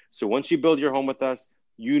life. So once you build your home with us,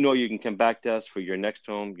 you can come back to us for your next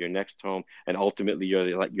home, and ultimately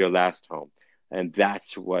your last home. And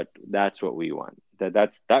that's what we want.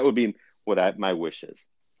 That would be what my wish is.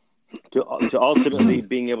 To ultimately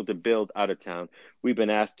being able to build out of town. We've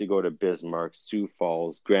been asked to go to Bismarck, Sioux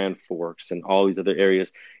Falls, Grand Forks, and all these other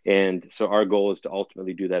areas. And so our goal is to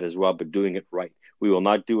ultimately do that as well, but doing it right. We will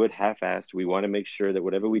not do it half-assed. We want to make sure that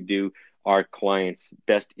whatever we do, our clients'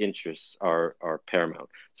 best interests are paramount.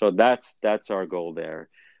 So that's our goal there.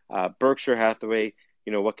 Berkshire Hathaway,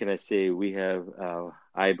 what can I say? We have,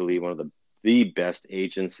 I believe, one of the best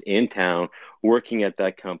agents in town working at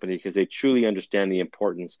that company because they truly understand the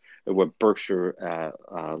importance of what Berkshire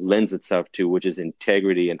lends itself to, which is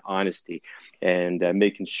integrity and honesty, and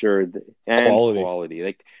making sure and quality.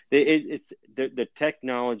 Like it's the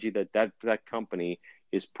technology that company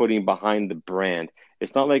is putting behind the brand.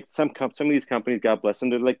 It's not like some of these companies, God bless them,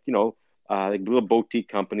 they're like like little boutique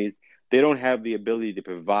companies. They don't have the ability to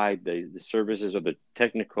provide the services or the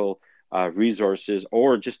technical resources,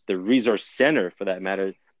 or just the resource center for that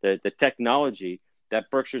matter, the technology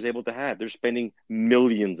that Berkshire is able to have. They're spending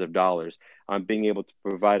millions of dollars on being able to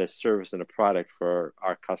provide a service and a product for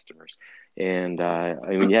our customers. And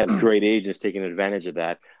you have great agents taking advantage of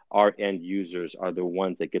that. Our end users are the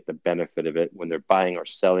ones that get the benefit of it when they're buying or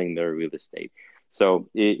selling their real estate. So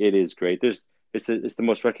it is great. It's the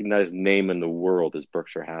most recognized name in the world is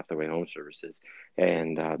Berkshire Hathaway Home Services.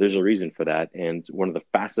 And there's a reason for that. And one of the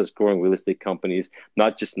fastest growing real estate companies,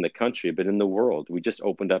 not just in the country, but in the world. We just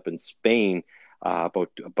opened up in Spain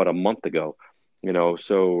about a month ago.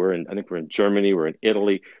 So I think we're in Germany, we're in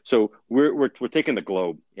Italy. So we're taking the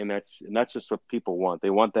globe, and that's just what people want. They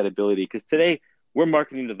want that ability, because today we're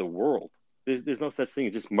marketing to the world. There's no such thing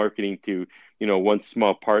as just marketing to, one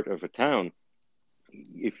small part of a town.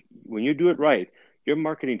 When you do it right, you're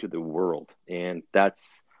marketing to the world, and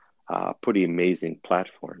that's a pretty amazing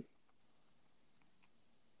platform.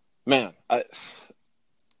 Man, I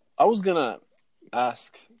was gonna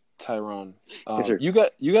ask Tyrone. Yes, sir. You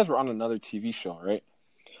guys were on another TV show, right?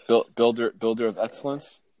 Builder of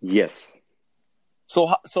Excellence. Yes.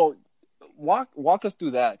 So walk us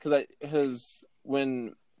through that, because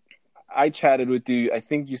when I chatted with you, I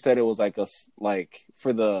think you said it was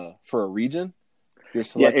for a region. You're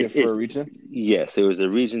selected for a region. Yes, it was a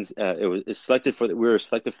regions. We were selected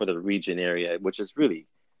for the region area, which is really,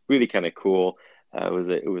 really kind of cool.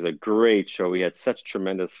 It was a great show. We had such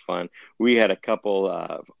tremendous fun. We had a couple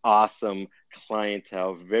of awesome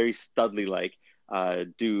clientele, very Studley-like,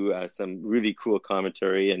 do some really cool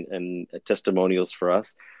commentary and testimonials for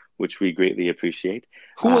us, which we greatly appreciate.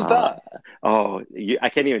 Who was that? I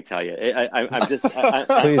can't even tell you. I'm just.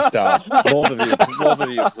 Please stop, both of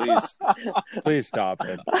you. Please stop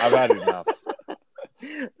it. I've had enough.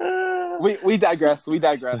 We digress. We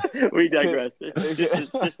digress. Just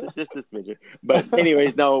a smidgen. But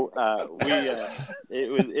anyways, no.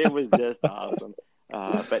 It was just awesome.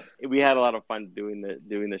 But we had a lot of fun doing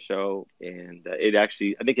the show, and I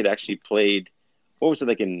think it actually played. What was it,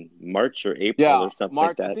 like in March or April or something March,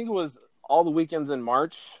 like that? I think it was all the weekends in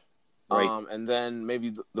March, right? And then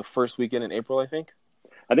maybe the first weekend in April, I think.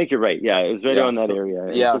 I think you're right. Yeah, it was right around that area.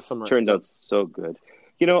 It turned out so good.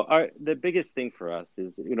 The biggest thing for us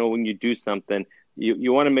is, when you do something,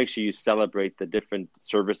 you want to make sure you celebrate the different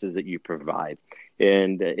services that you provide.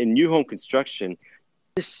 And in new home construction,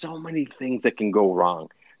 there's so many things that can go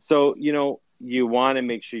wrong. So, you want to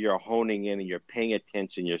make sure you're honing in and you're paying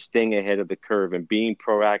attention, you're staying ahead of the curve and being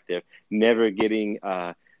proactive, never getting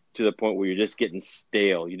to the point where you're just getting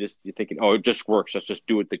stale. You're thinking, oh, it just works. Let's just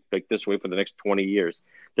do it like this way for the next 20 years.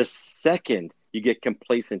 The second you get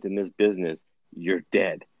complacent in this business, you're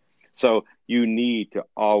dead. So you need to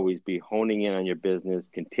always be honing in on your business,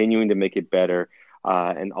 continuing to make it better,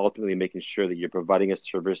 and ultimately making sure that you're providing a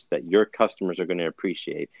service that your customers are going to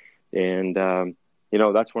appreciate. And,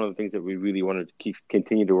 that's one of the things that we really wanted to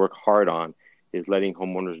continue to work hard on, is letting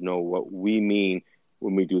homeowners know what we mean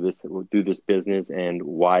when we do this business, and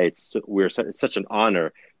why it's such an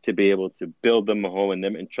honor to be able to build them a home and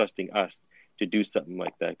them entrusting us to do something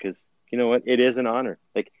like that. Because you know what? It is an honor.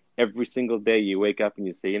 Like every single day you wake up and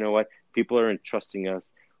you say, you know what? People are entrusting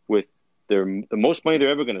us with the most money they're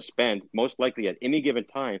ever going to spend, most likely at any given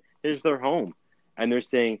time, is their home. And they're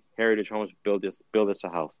saying, Heritage Homes, build us a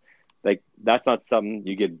house. Like, that's not something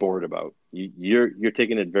you get bored about. You're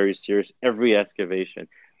taking it very serious. Every excavation,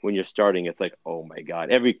 when you're starting, it's like, oh my God.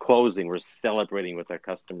 Every closing, we're celebrating with our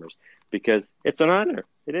customers because it's an honor.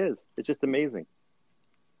 It is. It's just amazing.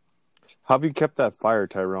 How have you kept that fire,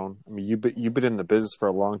 Tyrone? I mean, you've been in the business for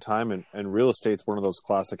a long time, and real estate's one of those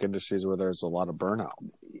classic industries where there's a lot of burnout.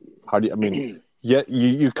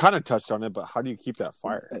 You kind of touched on it, but how do you keep that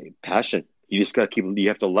fire? Passion. You just got to you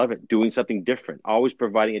have to love it, doing something different, always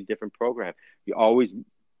providing a different program. You're always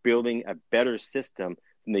building a better system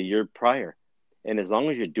than the year prior. And as long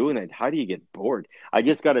as you're doing that, how do you get bored? I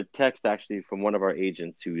just got a text actually from one of our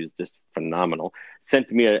agents who is just phenomenal.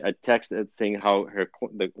 Sent me a text saying how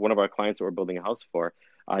one of our clients that we're building a house for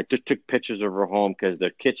just took pictures of her home because their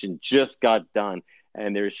kitchen just got done.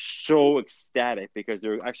 and they're so ecstatic because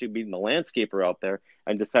they're actually meeting the landscaper out there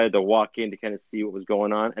and decided to walk in to kind of see what was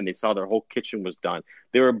going on, and they saw their whole kitchen was done.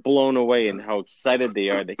 They were blown away and how excited they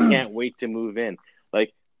are. They can't wait to move in.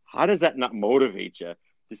 Like, how does that not motivate you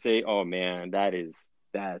to say, oh man,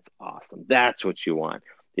 that's awesome. That's what you want.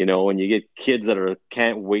 You know, when you get kids that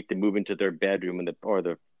can't wait to move into their bedroom, or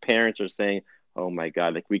the parents are saying, oh my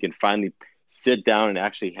God, like we can finally sit down and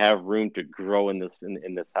actually have room to grow in this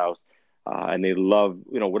house. And they love,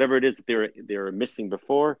 whatever it is that they were missing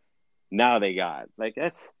before, now they got. Like,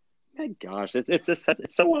 my gosh,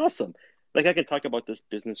 it's so awesome. Like, I can talk about this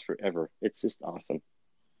business forever. It's just awesome.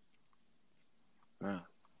 Wow.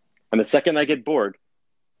 And the second I get bored,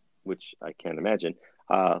 which I can't imagine,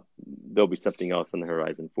 there'll be something else on the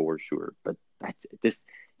horizon for sure. But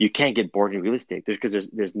you can't get bored in real estate.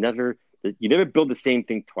 There's never, you never build the same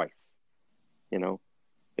thing twice.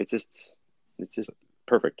 It's just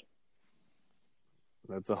perfect.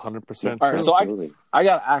 That's 100% true. All right, so I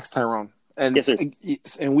got to ask Tyrone, and yes, sir.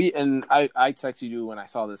 and I texted you when I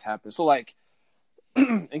saw this happen. So like,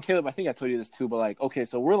 and Caleb, I think I told you this too, but like, okay,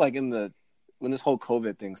 so we're like when this whole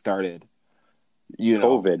COVID thing started.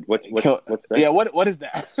 COVID. What's that? Yeah, what is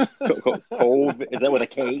that? COVID. Is that with a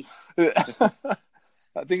K?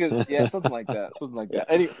 I think something like that.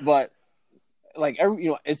 Yeah. But like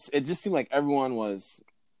it just seemed like everyone was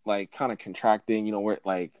like kind of contracting. We're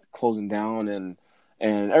like closing down, and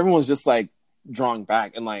everyone's just like drawing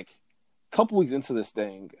back. And like a couple weeks into this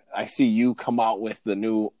thing, I see you come out with the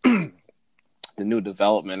new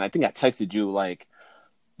development. I think I texted you like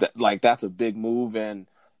that. Like, that's a big move, and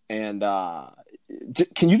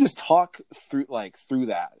can you just talk through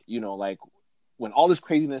that? Like when all this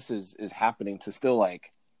craziness is happening, to still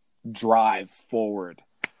like drive forward.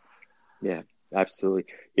 Yeah, absolutely.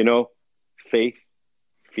 Faith,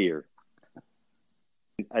 fear.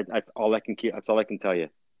 That's all I can keep. That's all I can tell you.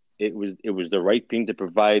 It was the right thing to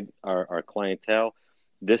provide our clientele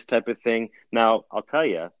this type of thing. Now, I'll tell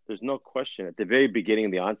you, there's no question. At the very beginning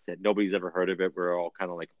of the onset, nobody's ever heard of it. We're all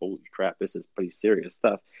kind of like, holy crap, this is pretty serious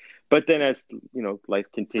stuff. But then as, life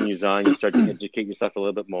continues on, you start to educate yourself a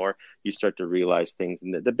little bit more. You start to realize things.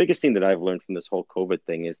 And the biggest thing that I've learned from this whole COVID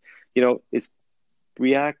thing is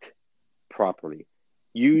react properly.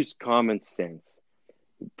 Use common sense.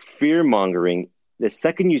 Fear-mongering, the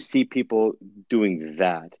second you see people doing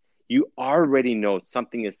that, you already know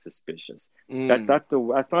something is suspicious. That's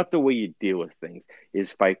not the way you deal with things,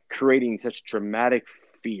 is by creating such dramatic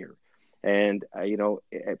fear. And,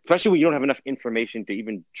 especially when you don't have enough information to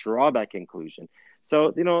even draw that conclusion.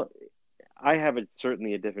 So, I have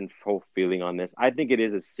certainly a different whole feeling on this. I think it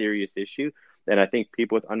is a serious issue. And I think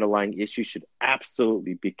people with underlying issues should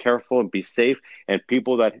absolutely be careful and be safe. And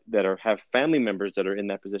people that have family members that are in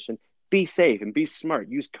that position, be safe and be smart.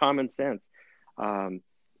 Use common sense.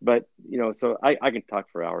 But, so I can talk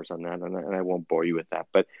for hours on that, and I won't bore you with that.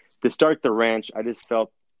 But to start the ranch, I just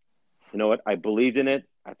felt, I believed in it.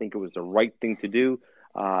 I think it was the right thing to do.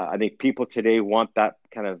 I think people today want that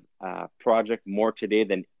kind of project more today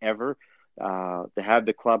than ever, to have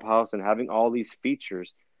the clubhouse and having all these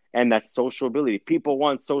features and that social ability. People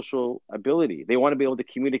want social ability. They want to be able to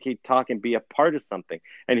communicate, talk, and be a part of something.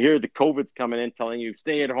 And here the COVID's coming in telling you,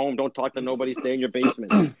 stay at home, don't talk to nobody, stay in your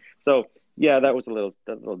basement. So, yeah, that was a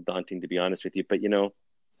little daunting, to be honest with you. But,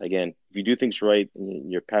 again, if you do things right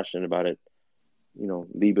and you're passionate about it,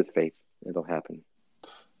 lead with faith. It'll happen.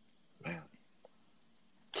 Man.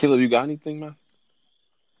 Caleb, you got anything, man?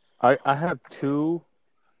 I have two.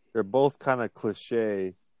 They're both kind of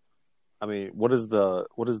cliche. I mean, what is the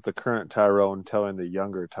current Tyrone telling the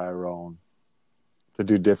younger Tyrone to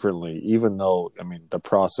do differently? Even though, I mean, the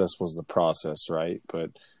process was the process, right?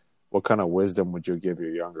 But what kind of wisdom would you give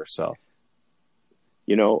your younger self?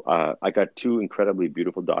 I got two incredibly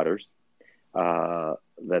beautiful daughters that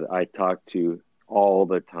I talk to all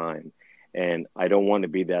the time. And I don't want to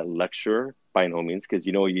be that lecturer by no means, because,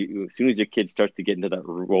 as soon as your kid starts to get into that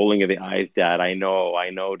rolling of the eyes, Dad, I know,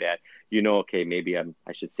 Dad, okay, maybe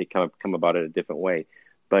I should say come about it a different way.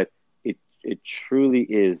 But it truly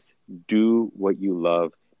is, do what you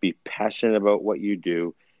love, be passionate about what you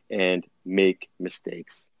do, and make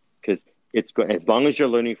mistakes. Because as long as you're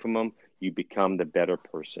learning from them, you become the better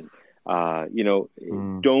person.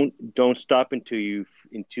 Don't stop until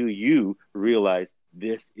you realize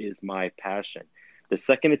this is my passion. The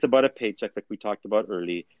second it's about a paycheck, like we talked about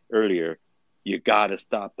earlier, you got to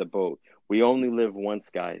stop the boat. We only live once,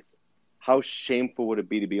 guys. How shameful would it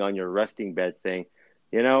be to be on your resting bed saying,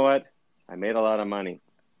 you know what? I made a lot of money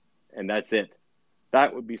and that's it.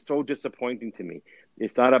 That would be so disappointing to me.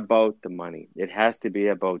 It's not about the money. It has to be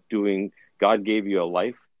about God gave you a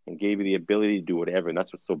life and gave you the ability to do whatever. And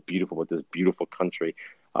that's what's so beautiful about this beautiful country,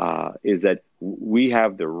 is that we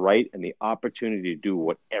have the right and the opportunity to do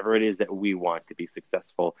whatever it is that we want to be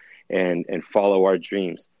successful and follow our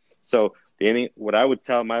dreams. So what I would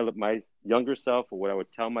tell my younger self, or what I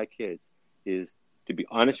would tell my kids, is to be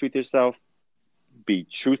honest with yourself, be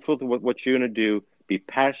truthful to what you're going to do, be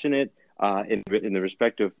passionate in the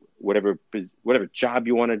respect of whatever job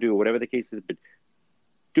you want to do, whatever the case is, but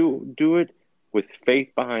do it with faith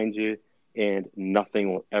behind you, and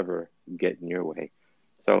nothing will ever get in your way.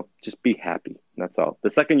 So just be happy. That's all. The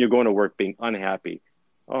second you're going to work being unhappy,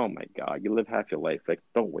 oh my God, you live half your life. Like,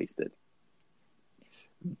 don't waste it.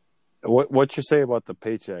 What you say about the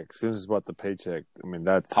paycheck? As soon as it's about the paycheck, I mean,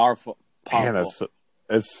 that's powerful. Man, it's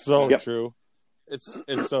so true. It's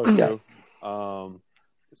so true. And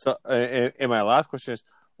my last question is,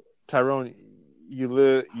 Tyrone, you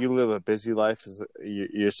live a busy life.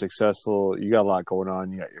 You're successful. You got a lot going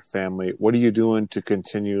on. You got your family. What are you doing to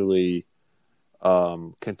continue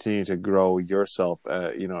to grow yourself?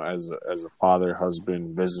 As a father,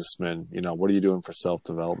 husband, businessman. What are you doing for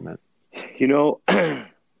self-development?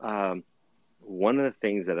 One of the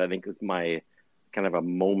things that I think is my kind of a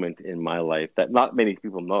moment in my life that not many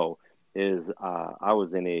people know is I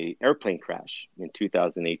was in a airplane crash in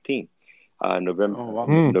 2018, November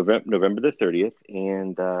the 30th,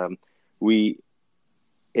 and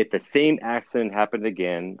if the same accident happened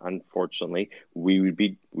again, unfortunately,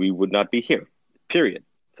 we would not be here. Period.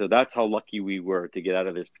 So that's how lucky we were to get out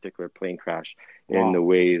of this particular plane crash in the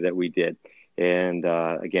way that we did. And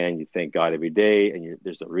again, you thank God every day, and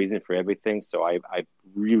there's a reason for everything. So I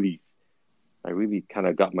really kind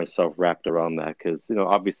of got myself wrapped around that, because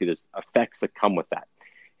obviously there's effects that come with that.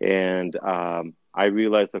 And I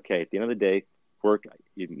realized, okay, at the end of the day, work,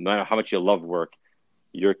 no matter how much you love work,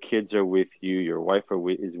 your kids are with you, your wife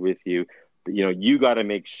is with you, but you got to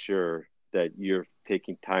make sure that you're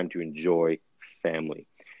taking time to enjoy family.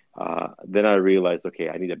 Then I realized, okay,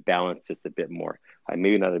 I need to balance this a bit more. I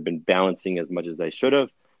maybe not have been balancing as much as I should have.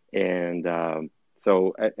 And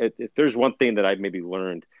so if there's one thing that I maybe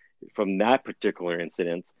learned from that particular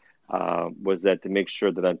incident, was that to make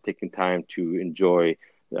sure that I'm taking time to enjoy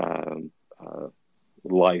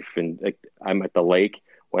life. And I'm at the lake.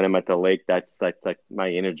 When I'm at the lake, that's like my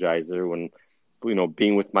energizer. When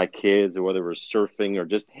being with my kids, or whether we're surfing or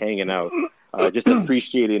just hanging out, just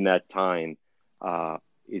appreciating that time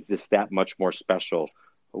is just that much more special.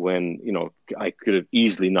 When I could have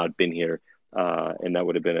easily not been here, and that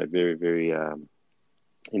would have been a very, very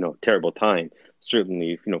terrible time.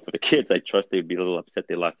 Certainly, for the kids, I trust they'd be a little upset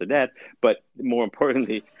they lost their dad. But more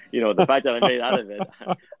importantly, the fact that I made it out of it,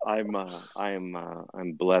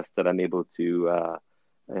 I'm blessed that I'm able to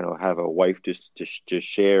have a wife to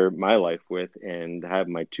share my life with, and have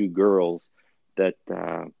my two girls that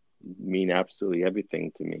mean absolutely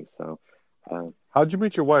everything to me. So, how'd you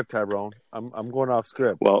meet your wife, Tyrone? I'm going off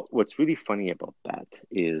script. Well, what's really funny about that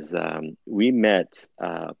is we met.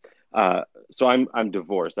 So I'm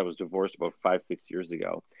divorced. I was divorced about 5-6 years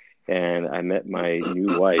ago, and I met my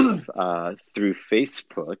new wife through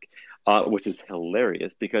Facebook, which is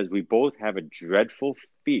hilarious because we both have a dreadful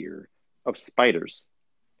fear of spiders.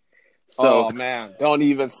 So, Oh man, don't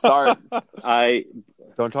even start.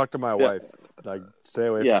 Don't talk to my wife. Like, stay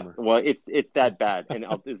away from her. Well, it's that bad, and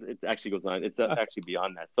it actually goes on. It's actually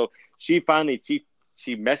beyond that. So she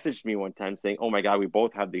messaged me one time saying, "Oh my God, we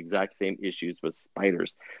both have the exact same issues with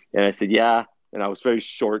spiders." And I said, "Yeah." And I was very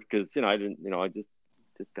short because I didn't, I just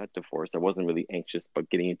got divorced. I wasn't really anxious about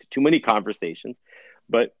getting into too many conversations,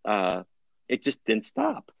 but it just didn't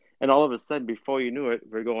stop. And all of a sudden, before you knew it,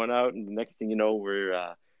 we're going out, and the next thing you know,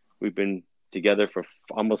 we've been together for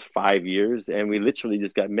almost 5 years, and we literally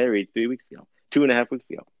just got married 2.5 weeks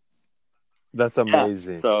ago. That's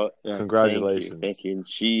amazing. Yeah. So congratulations. Thank you. And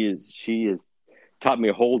she has taught me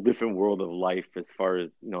a whole different world of life as far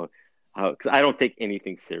as, because I don't take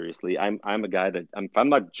anything seriously. I'm a guy that I'm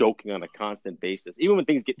not joking on a constant basis. Even when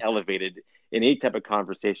things get elevated in any type of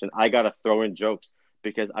conversation, I got to throw in jokes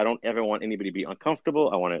because I don't ever want anybody to be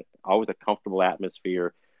uncomfortable. I want always a comfortable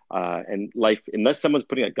atmosphere. And life, unless someone's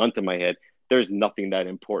putting a gun to my head, there's nothing that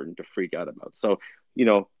important to freak out about. So,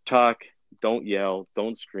 talk, don't yell,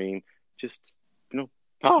 don't scream, just,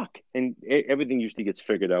 talk. And everything usually gets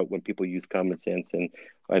figured out when people use common sense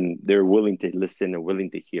and they're willing to listen and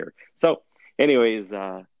willing to hear. So anyways,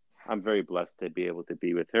 I'm very blessed to be able to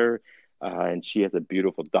be with her. And she has a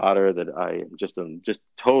beautiful daughter that I am just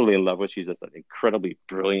totally in love with. She's just an incredibly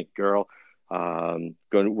brilliant girl.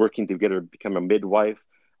 Working to get her to become a midwife.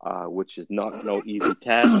 Which is no easy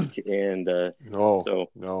task, and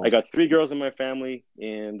I got 3 girls in my family,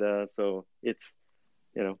 and so it's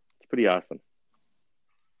it's pretty awesome.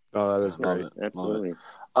 Oh, that is great. Absolutely.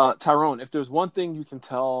 Tyrone, if there's one thing you can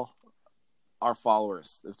tell our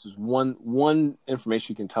followers, if there's one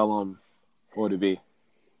information you can tell them, what would it be?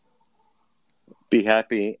 Be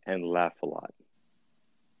happy and laugh a lot.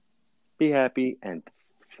 Be happy and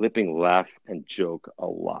flipping laugh and joke a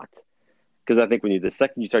lot. Because I think the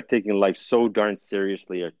second you start taking life so darn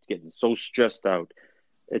seriously or getting so stressed out,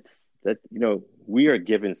 it's that, we are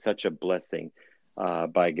given such a blessing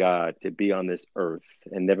by God to be on this earth,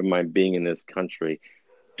 and never mind being in this country.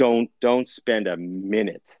 Don't spend a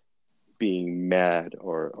minute being mad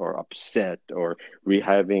or upset or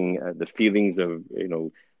having the feelings of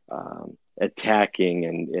attacking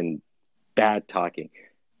and bad talking.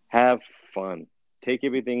 Have fun. Take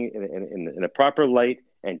everything in a proper light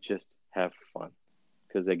and just have fun.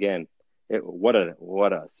 Because again, what a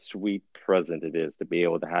sweet present it is to be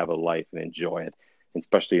able to have a life and enjoy it,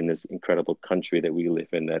 especially in this incredible country that we live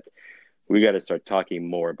in. That we got to start talking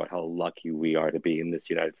more about how lucky we are to be in this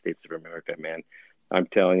United States of America, man. I'm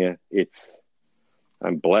telling you,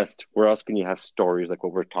 I'm blessed. Where else can you have stories like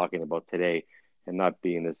what we're talking about today and not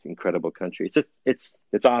be in this incredible country?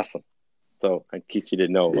 It's awesome. So, in case you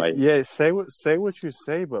didn't know, say what you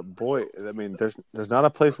say, but boy, I mean, there's not a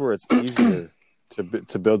place where it's easier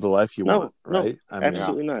to build the life you want, right? No,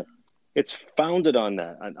 absolutely not. It's founded on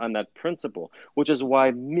that principle, which is why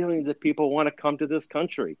millions of people want to come to this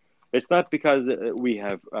country. It's not because we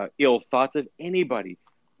have ill thoughts of anybody.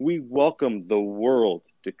 We welcome the world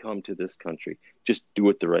to come to this country. Just do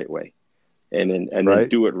it the right way, and then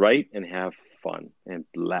do it right and have fun and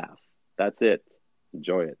laugh. That's it.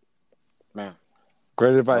 Enjoy it. Man,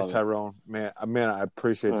 great advice, Tyrone. Man, I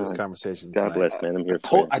appreciate this conversation. God bless, man. I'm here.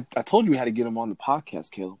 I told you we had to get him on the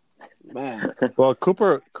podcast, Caleb. Man, well,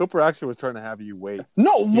 Cooper actually was trying to have you wait.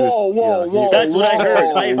 No, whoa! That's what I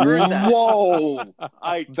heard. I heard that. Whoa!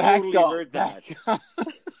 I totally heard that.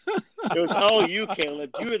 It was all you,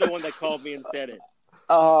 Caleb. You were the one that called me and said it.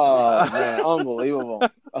 Oh man, unbelievable!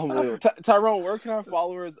 Tyrone, where can our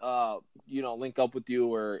followers, link up with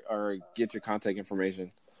you or get your contact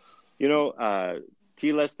information? T.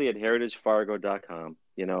 Leslie at heritagefargo.com.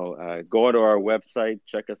 Go to our website,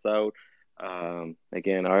 check us out.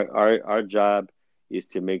 Again, our job is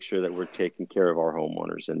to make sure that we're taking care of our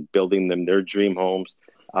homeowners and building them their dream homes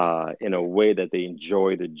in a way that they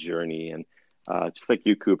enjoy the journey. And just like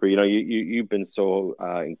you, Cooper, you've been so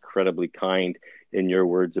incredibly kind in your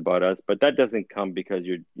words about us, but that doesn't come because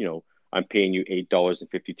I'm paying you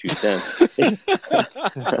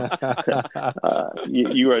 $8.52.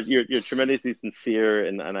 You're tremendously sincere,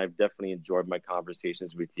 and I've definitely enjoyed my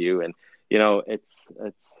conversations with you. And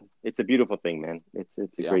it's a beautiful thing, man. It's a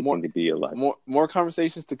great thing to be alive. More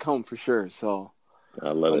conversations to come for sure. So I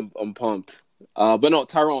love it. I'm pumped. But no,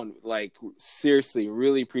 Tyrone, seriously,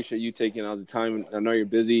 really appreciate you taking all the time. I know you're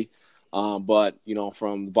busy, but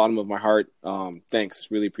from the bottom of my heart,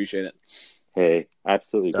 thanks. Really appreciate it. Hey,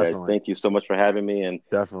 absolutely, guys. Definitely. Thank you so much for having me, and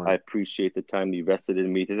definitely, I appreciate the time you invested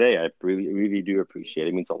in me today. I really, really do appreciate it.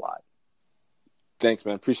 It means a lot. Thanks,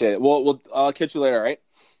 man. Appreciate it. Well, I'll catch you later, all right?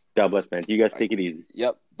 God bless, man. You guys take it easy.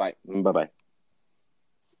 Yep. Bye. Bye-bye.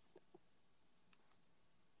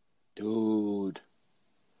 Dude.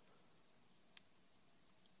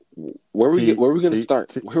 Where are we going to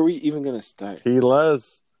start? Where are we even going to start?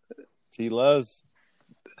 T-Les.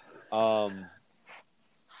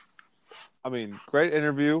 I mean, great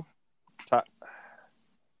interview.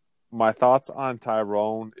 My thoughts on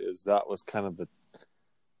Tyrone is that was kind of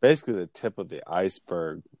basically the tip of the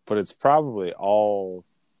iceberg, but it's probably all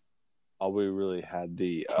we really had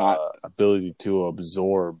the ability to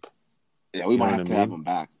absorb. Yeah, we might have to have him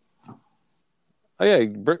back. Oh yeah,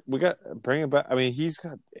 bring him back. I mean,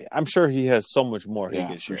 I'm sure he has so much more he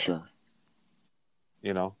can share. For sure.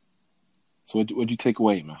 So what'd you take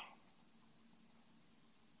away, man?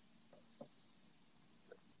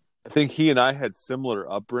 I think he and I had similar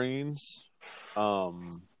upbringings,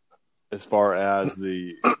 as far as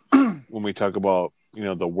when we talk about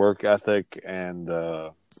the work ethic and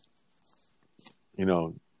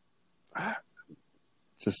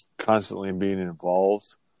just constantly being involved.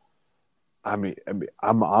 I mean,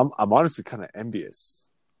 I'm honestly kind of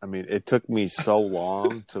envious. I mean, it took me so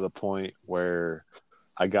long to the point where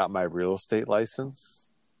I got my real estate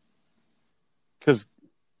license, because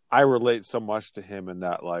I relate so much to him in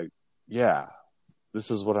that, yeah, this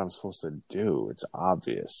is what I'm supposed to do. It's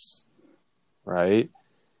obvious, right?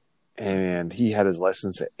 And he had his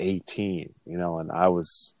license at 18, and I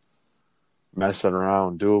was messing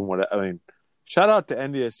around doing what. I mean, shout out to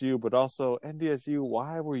NDSU, but also NDSU,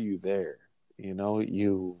 why were you there? Hey,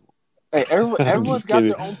 everyone's got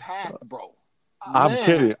their own path, bro. I'm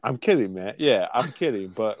Man. kidding, man. Yeah, I'm kidding.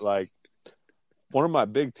 But like, one of my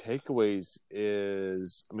big takeaways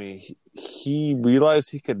is, I mean, he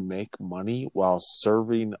realized he could make money while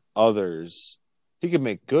serving others. He could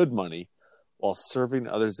make good money while serving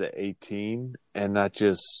others at 18, and that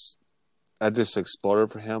just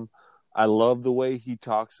exploded for him. I love the way he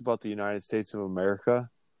talks about the United States of America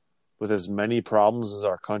with as many problems as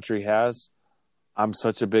our country has. I'm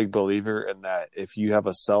such a big believer in that if you have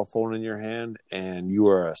a cell phone in your hand and you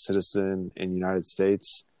are a citizen in the United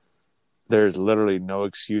States, there's literally no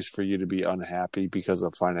excuse for you to be unhappy because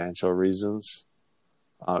of financial reasons.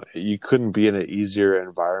 You couldn't be in an easier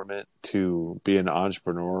environment to be an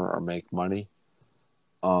entrepreneur or make money.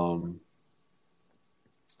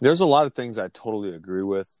 There's a lot of things I totally agree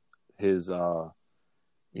with. I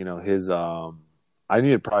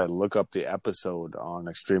need to probably look up the episode on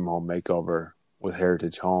Extreme Home Makeover with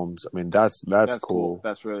Heritage Homes. I mean, that's cool.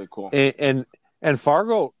 That's really cool. And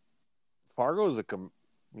Fargo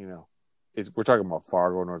is we're talking about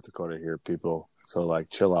Fargo, North Dakota here, people. So like,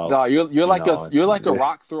 chill out. No, you're like a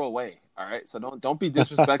rock throw away. All right, so don't be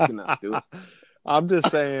disrespecting us, dude. I'm just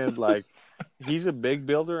saying, like, he's a big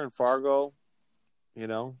builder in Fargo. You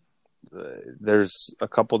know, there's a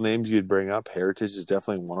couple names you'd bring up. Heritage is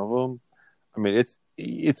definitely one of them. I mean,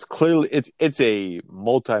 it's clearly it's a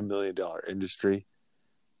multi-million-dollar industry.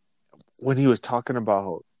 When he was talking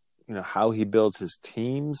about, how he builds his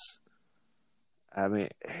teams, I mean,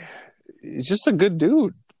 he's just a good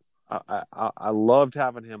dude. I loved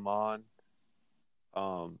having him on.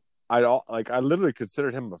 I literally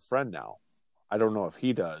considered him a friend now. I don't know if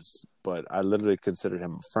he does, but I literally considered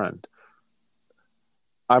him a friend.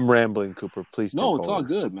 I'm rambling, Cooper. Please. No, it's all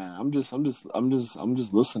good, man. I'm just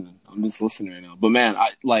listening. I'm just listening right now. But man,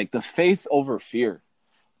 I like the faith over fear.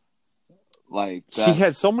 Like he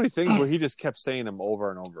had so many things where he just kept saying them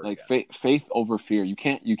over and over. Like again. faith over fear. You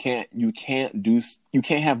can't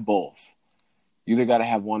have both. You either got to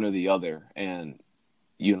have one or the other. And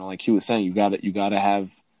like he was saying, you got to have.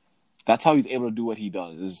 That's how he's able to do what he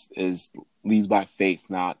does. Is leads by faith,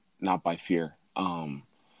 not by fear.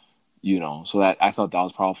 So that I thought that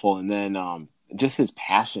was powerful. And then just his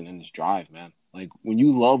passion and his drive, man. Like when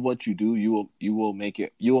you love what you do, you will make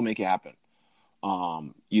it happen.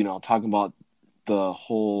 Talking about the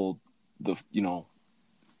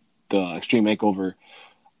Extreme Makeover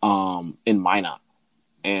in Minot.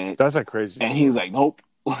 And that's a crazy and story. He's like, nope.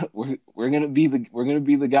 We're gonna be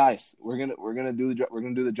the guys. We're gonna do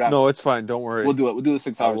the drive. No, it's fine. Don't worry. We'll do it. We'll do the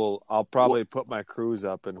 6 hours. I'll probably put my crews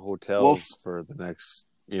up in hotels for the next.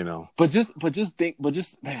 But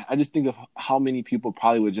man, I just think of how many people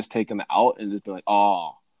probably would just take them out and just be like,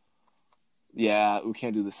 oh, yeah, we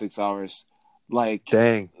can't do the 6 hours. Like,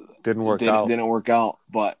 dang, didn't work out.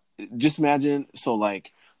 But just imagine. So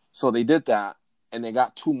they did that, and they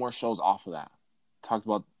got 2 more shows off of that. Talked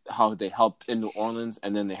about how they helped in New Orleans,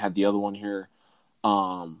 and then they had the other one here,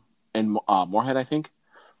 in Moorhead, I think.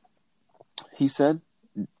 He said,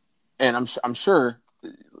 and I'm sure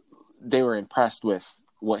they were impressed with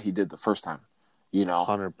what he did the first time,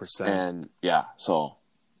 100%. And yeah, so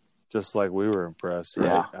just like we were impressed, right?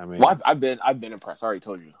 Yeah. I mean, well, I've been impressed. I already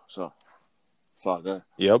told you, so it's all good.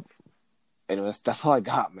 Yep. Anyways, that's all I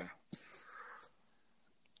got, man.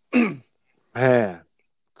 Man,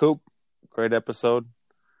 Coop, great episode.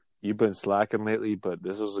 You've been slacking lately, but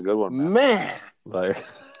this was a good one, man. Like,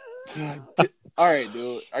 all right,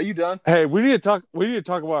 dude. Are you done? Hey, we need to talk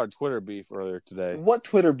about our Twitter beef earlier today. What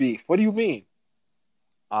Twitter beef? What do you mean?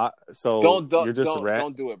 So don't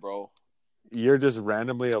do it, bro. You're just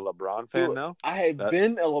randomly a LeBron fan now? I have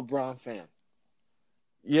been a LeBron fan.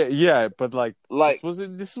 Yeah, but like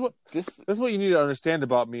this is what you need to understand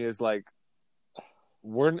about me is like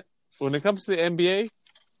when it comes to the NBA,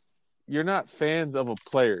 you're not fans of a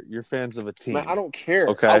player. You're fans of a team. Man, I don't care.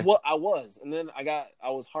 Okay. I was, and then I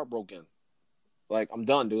was heartbroken. Like, I'm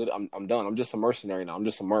done, dude. I'm done. I'm just a mercenary now. I'm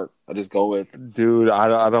just a merc. I just go with. Dude,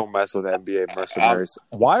 I don't mess with NBA mercenaries.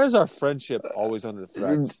 Why is our friendship always under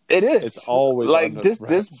threats? It is. It's always like under this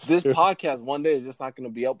podcast. one day is just not going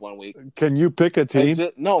to be up 1 week. Can you pick a team?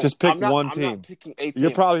 Just pick one team. I'm not picking a team.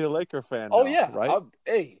 You're probably a Laker fan. Oh now, yeah, right?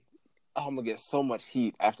 I'm gonna get so much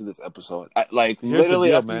heat after this episode. Here's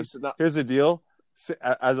the deal.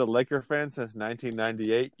 As a Laker fan since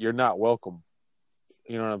 1998, you're not welcome.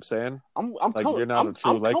 You know what I'm saying? You're not a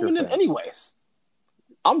true Laker coming fan. in anyways.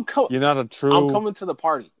 You're not a true. I'm coming to the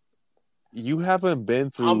party. You haven't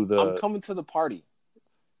been through I'm coming to the party.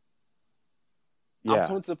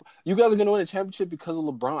 Yeah. You guys are gonna win a championship because of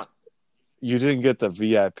LeBron. You didn't get the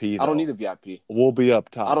VIP. Though. I don't need a VIP. We'll be up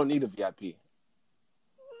top. I don't need a VIP.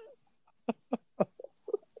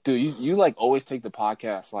 Dude, you like always take the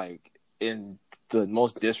podcast like in the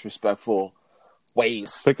most disrespectful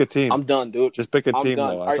ways. Pick a team. I'm done, dude. Just pick a I'm team,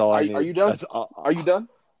 done. though. That's all I need. Are you done? Are you done?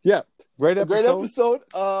 Yeah. Great A episode. great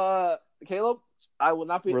episode. Caleb, I will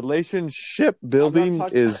not be. Relationship building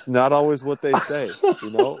is not always what they say, you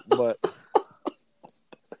know. But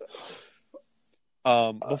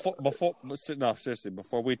seriously,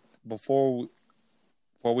 before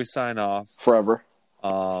we sign off forever,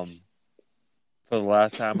 for the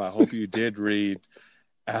last time, I hope you did read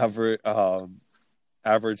Average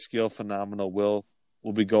Skill Phenomenal. We'll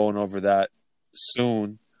be going over that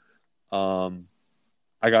soon.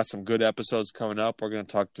 I got some good episodes coming up. We're going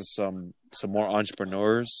to talk to some more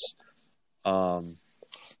entrepreneurs.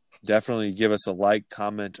 Definitely give us a like,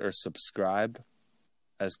 comment, or subscribe,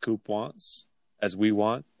 as Coop wants, as we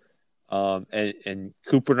want. And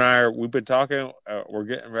Cooper and I we've been talking. We're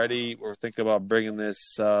getting ready. We're thinking about bringing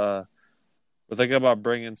this. We're thinking about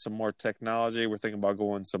bringing some more technology. We're thinking about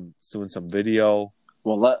doing some video.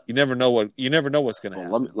 Well, you never know what's going to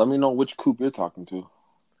happen. Let me know which Coop you're talking to.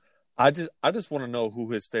 I just want to know who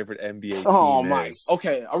his favorite NBA team is.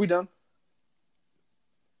 Okay, are we done?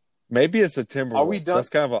 Maybe it's the Timberwolves. Are we done? That's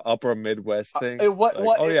kind of an upper Midwest thing. I'm a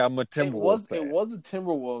Timberwolves fan. It was the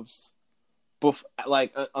Timberwolves,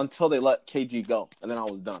 until they let KG go, and then I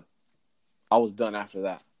was done. I was done after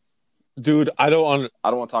that. Dude, I don't want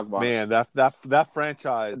to talk about it. Man, that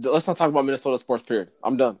franchise. Let's not talk about Minnesota sports. Period.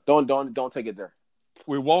 I'm done. Don't take it there.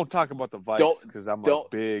 We won't talk about the Vikes because I'm a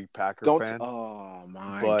big Packer fan. Oh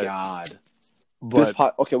my god! But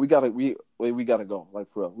okay, we gotta go. Like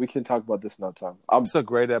for real, we can talk about this another time. It's a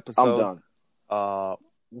great episode. I'm done.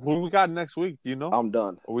 Who we got next week? Do you know? I'm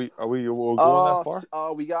done. Are we going that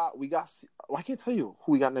far? We got. Well, I can't tell you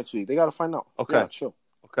who we got next week. They got to find out. Okay, yeah, chill.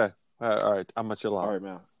 Okay, all right. I'm gonna chill out.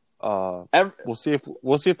 All right, man. We'll see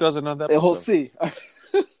if there's another episode. We'll see.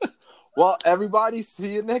 Well, everybody,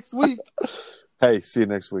 see you next week. Hey, see you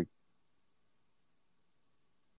next week.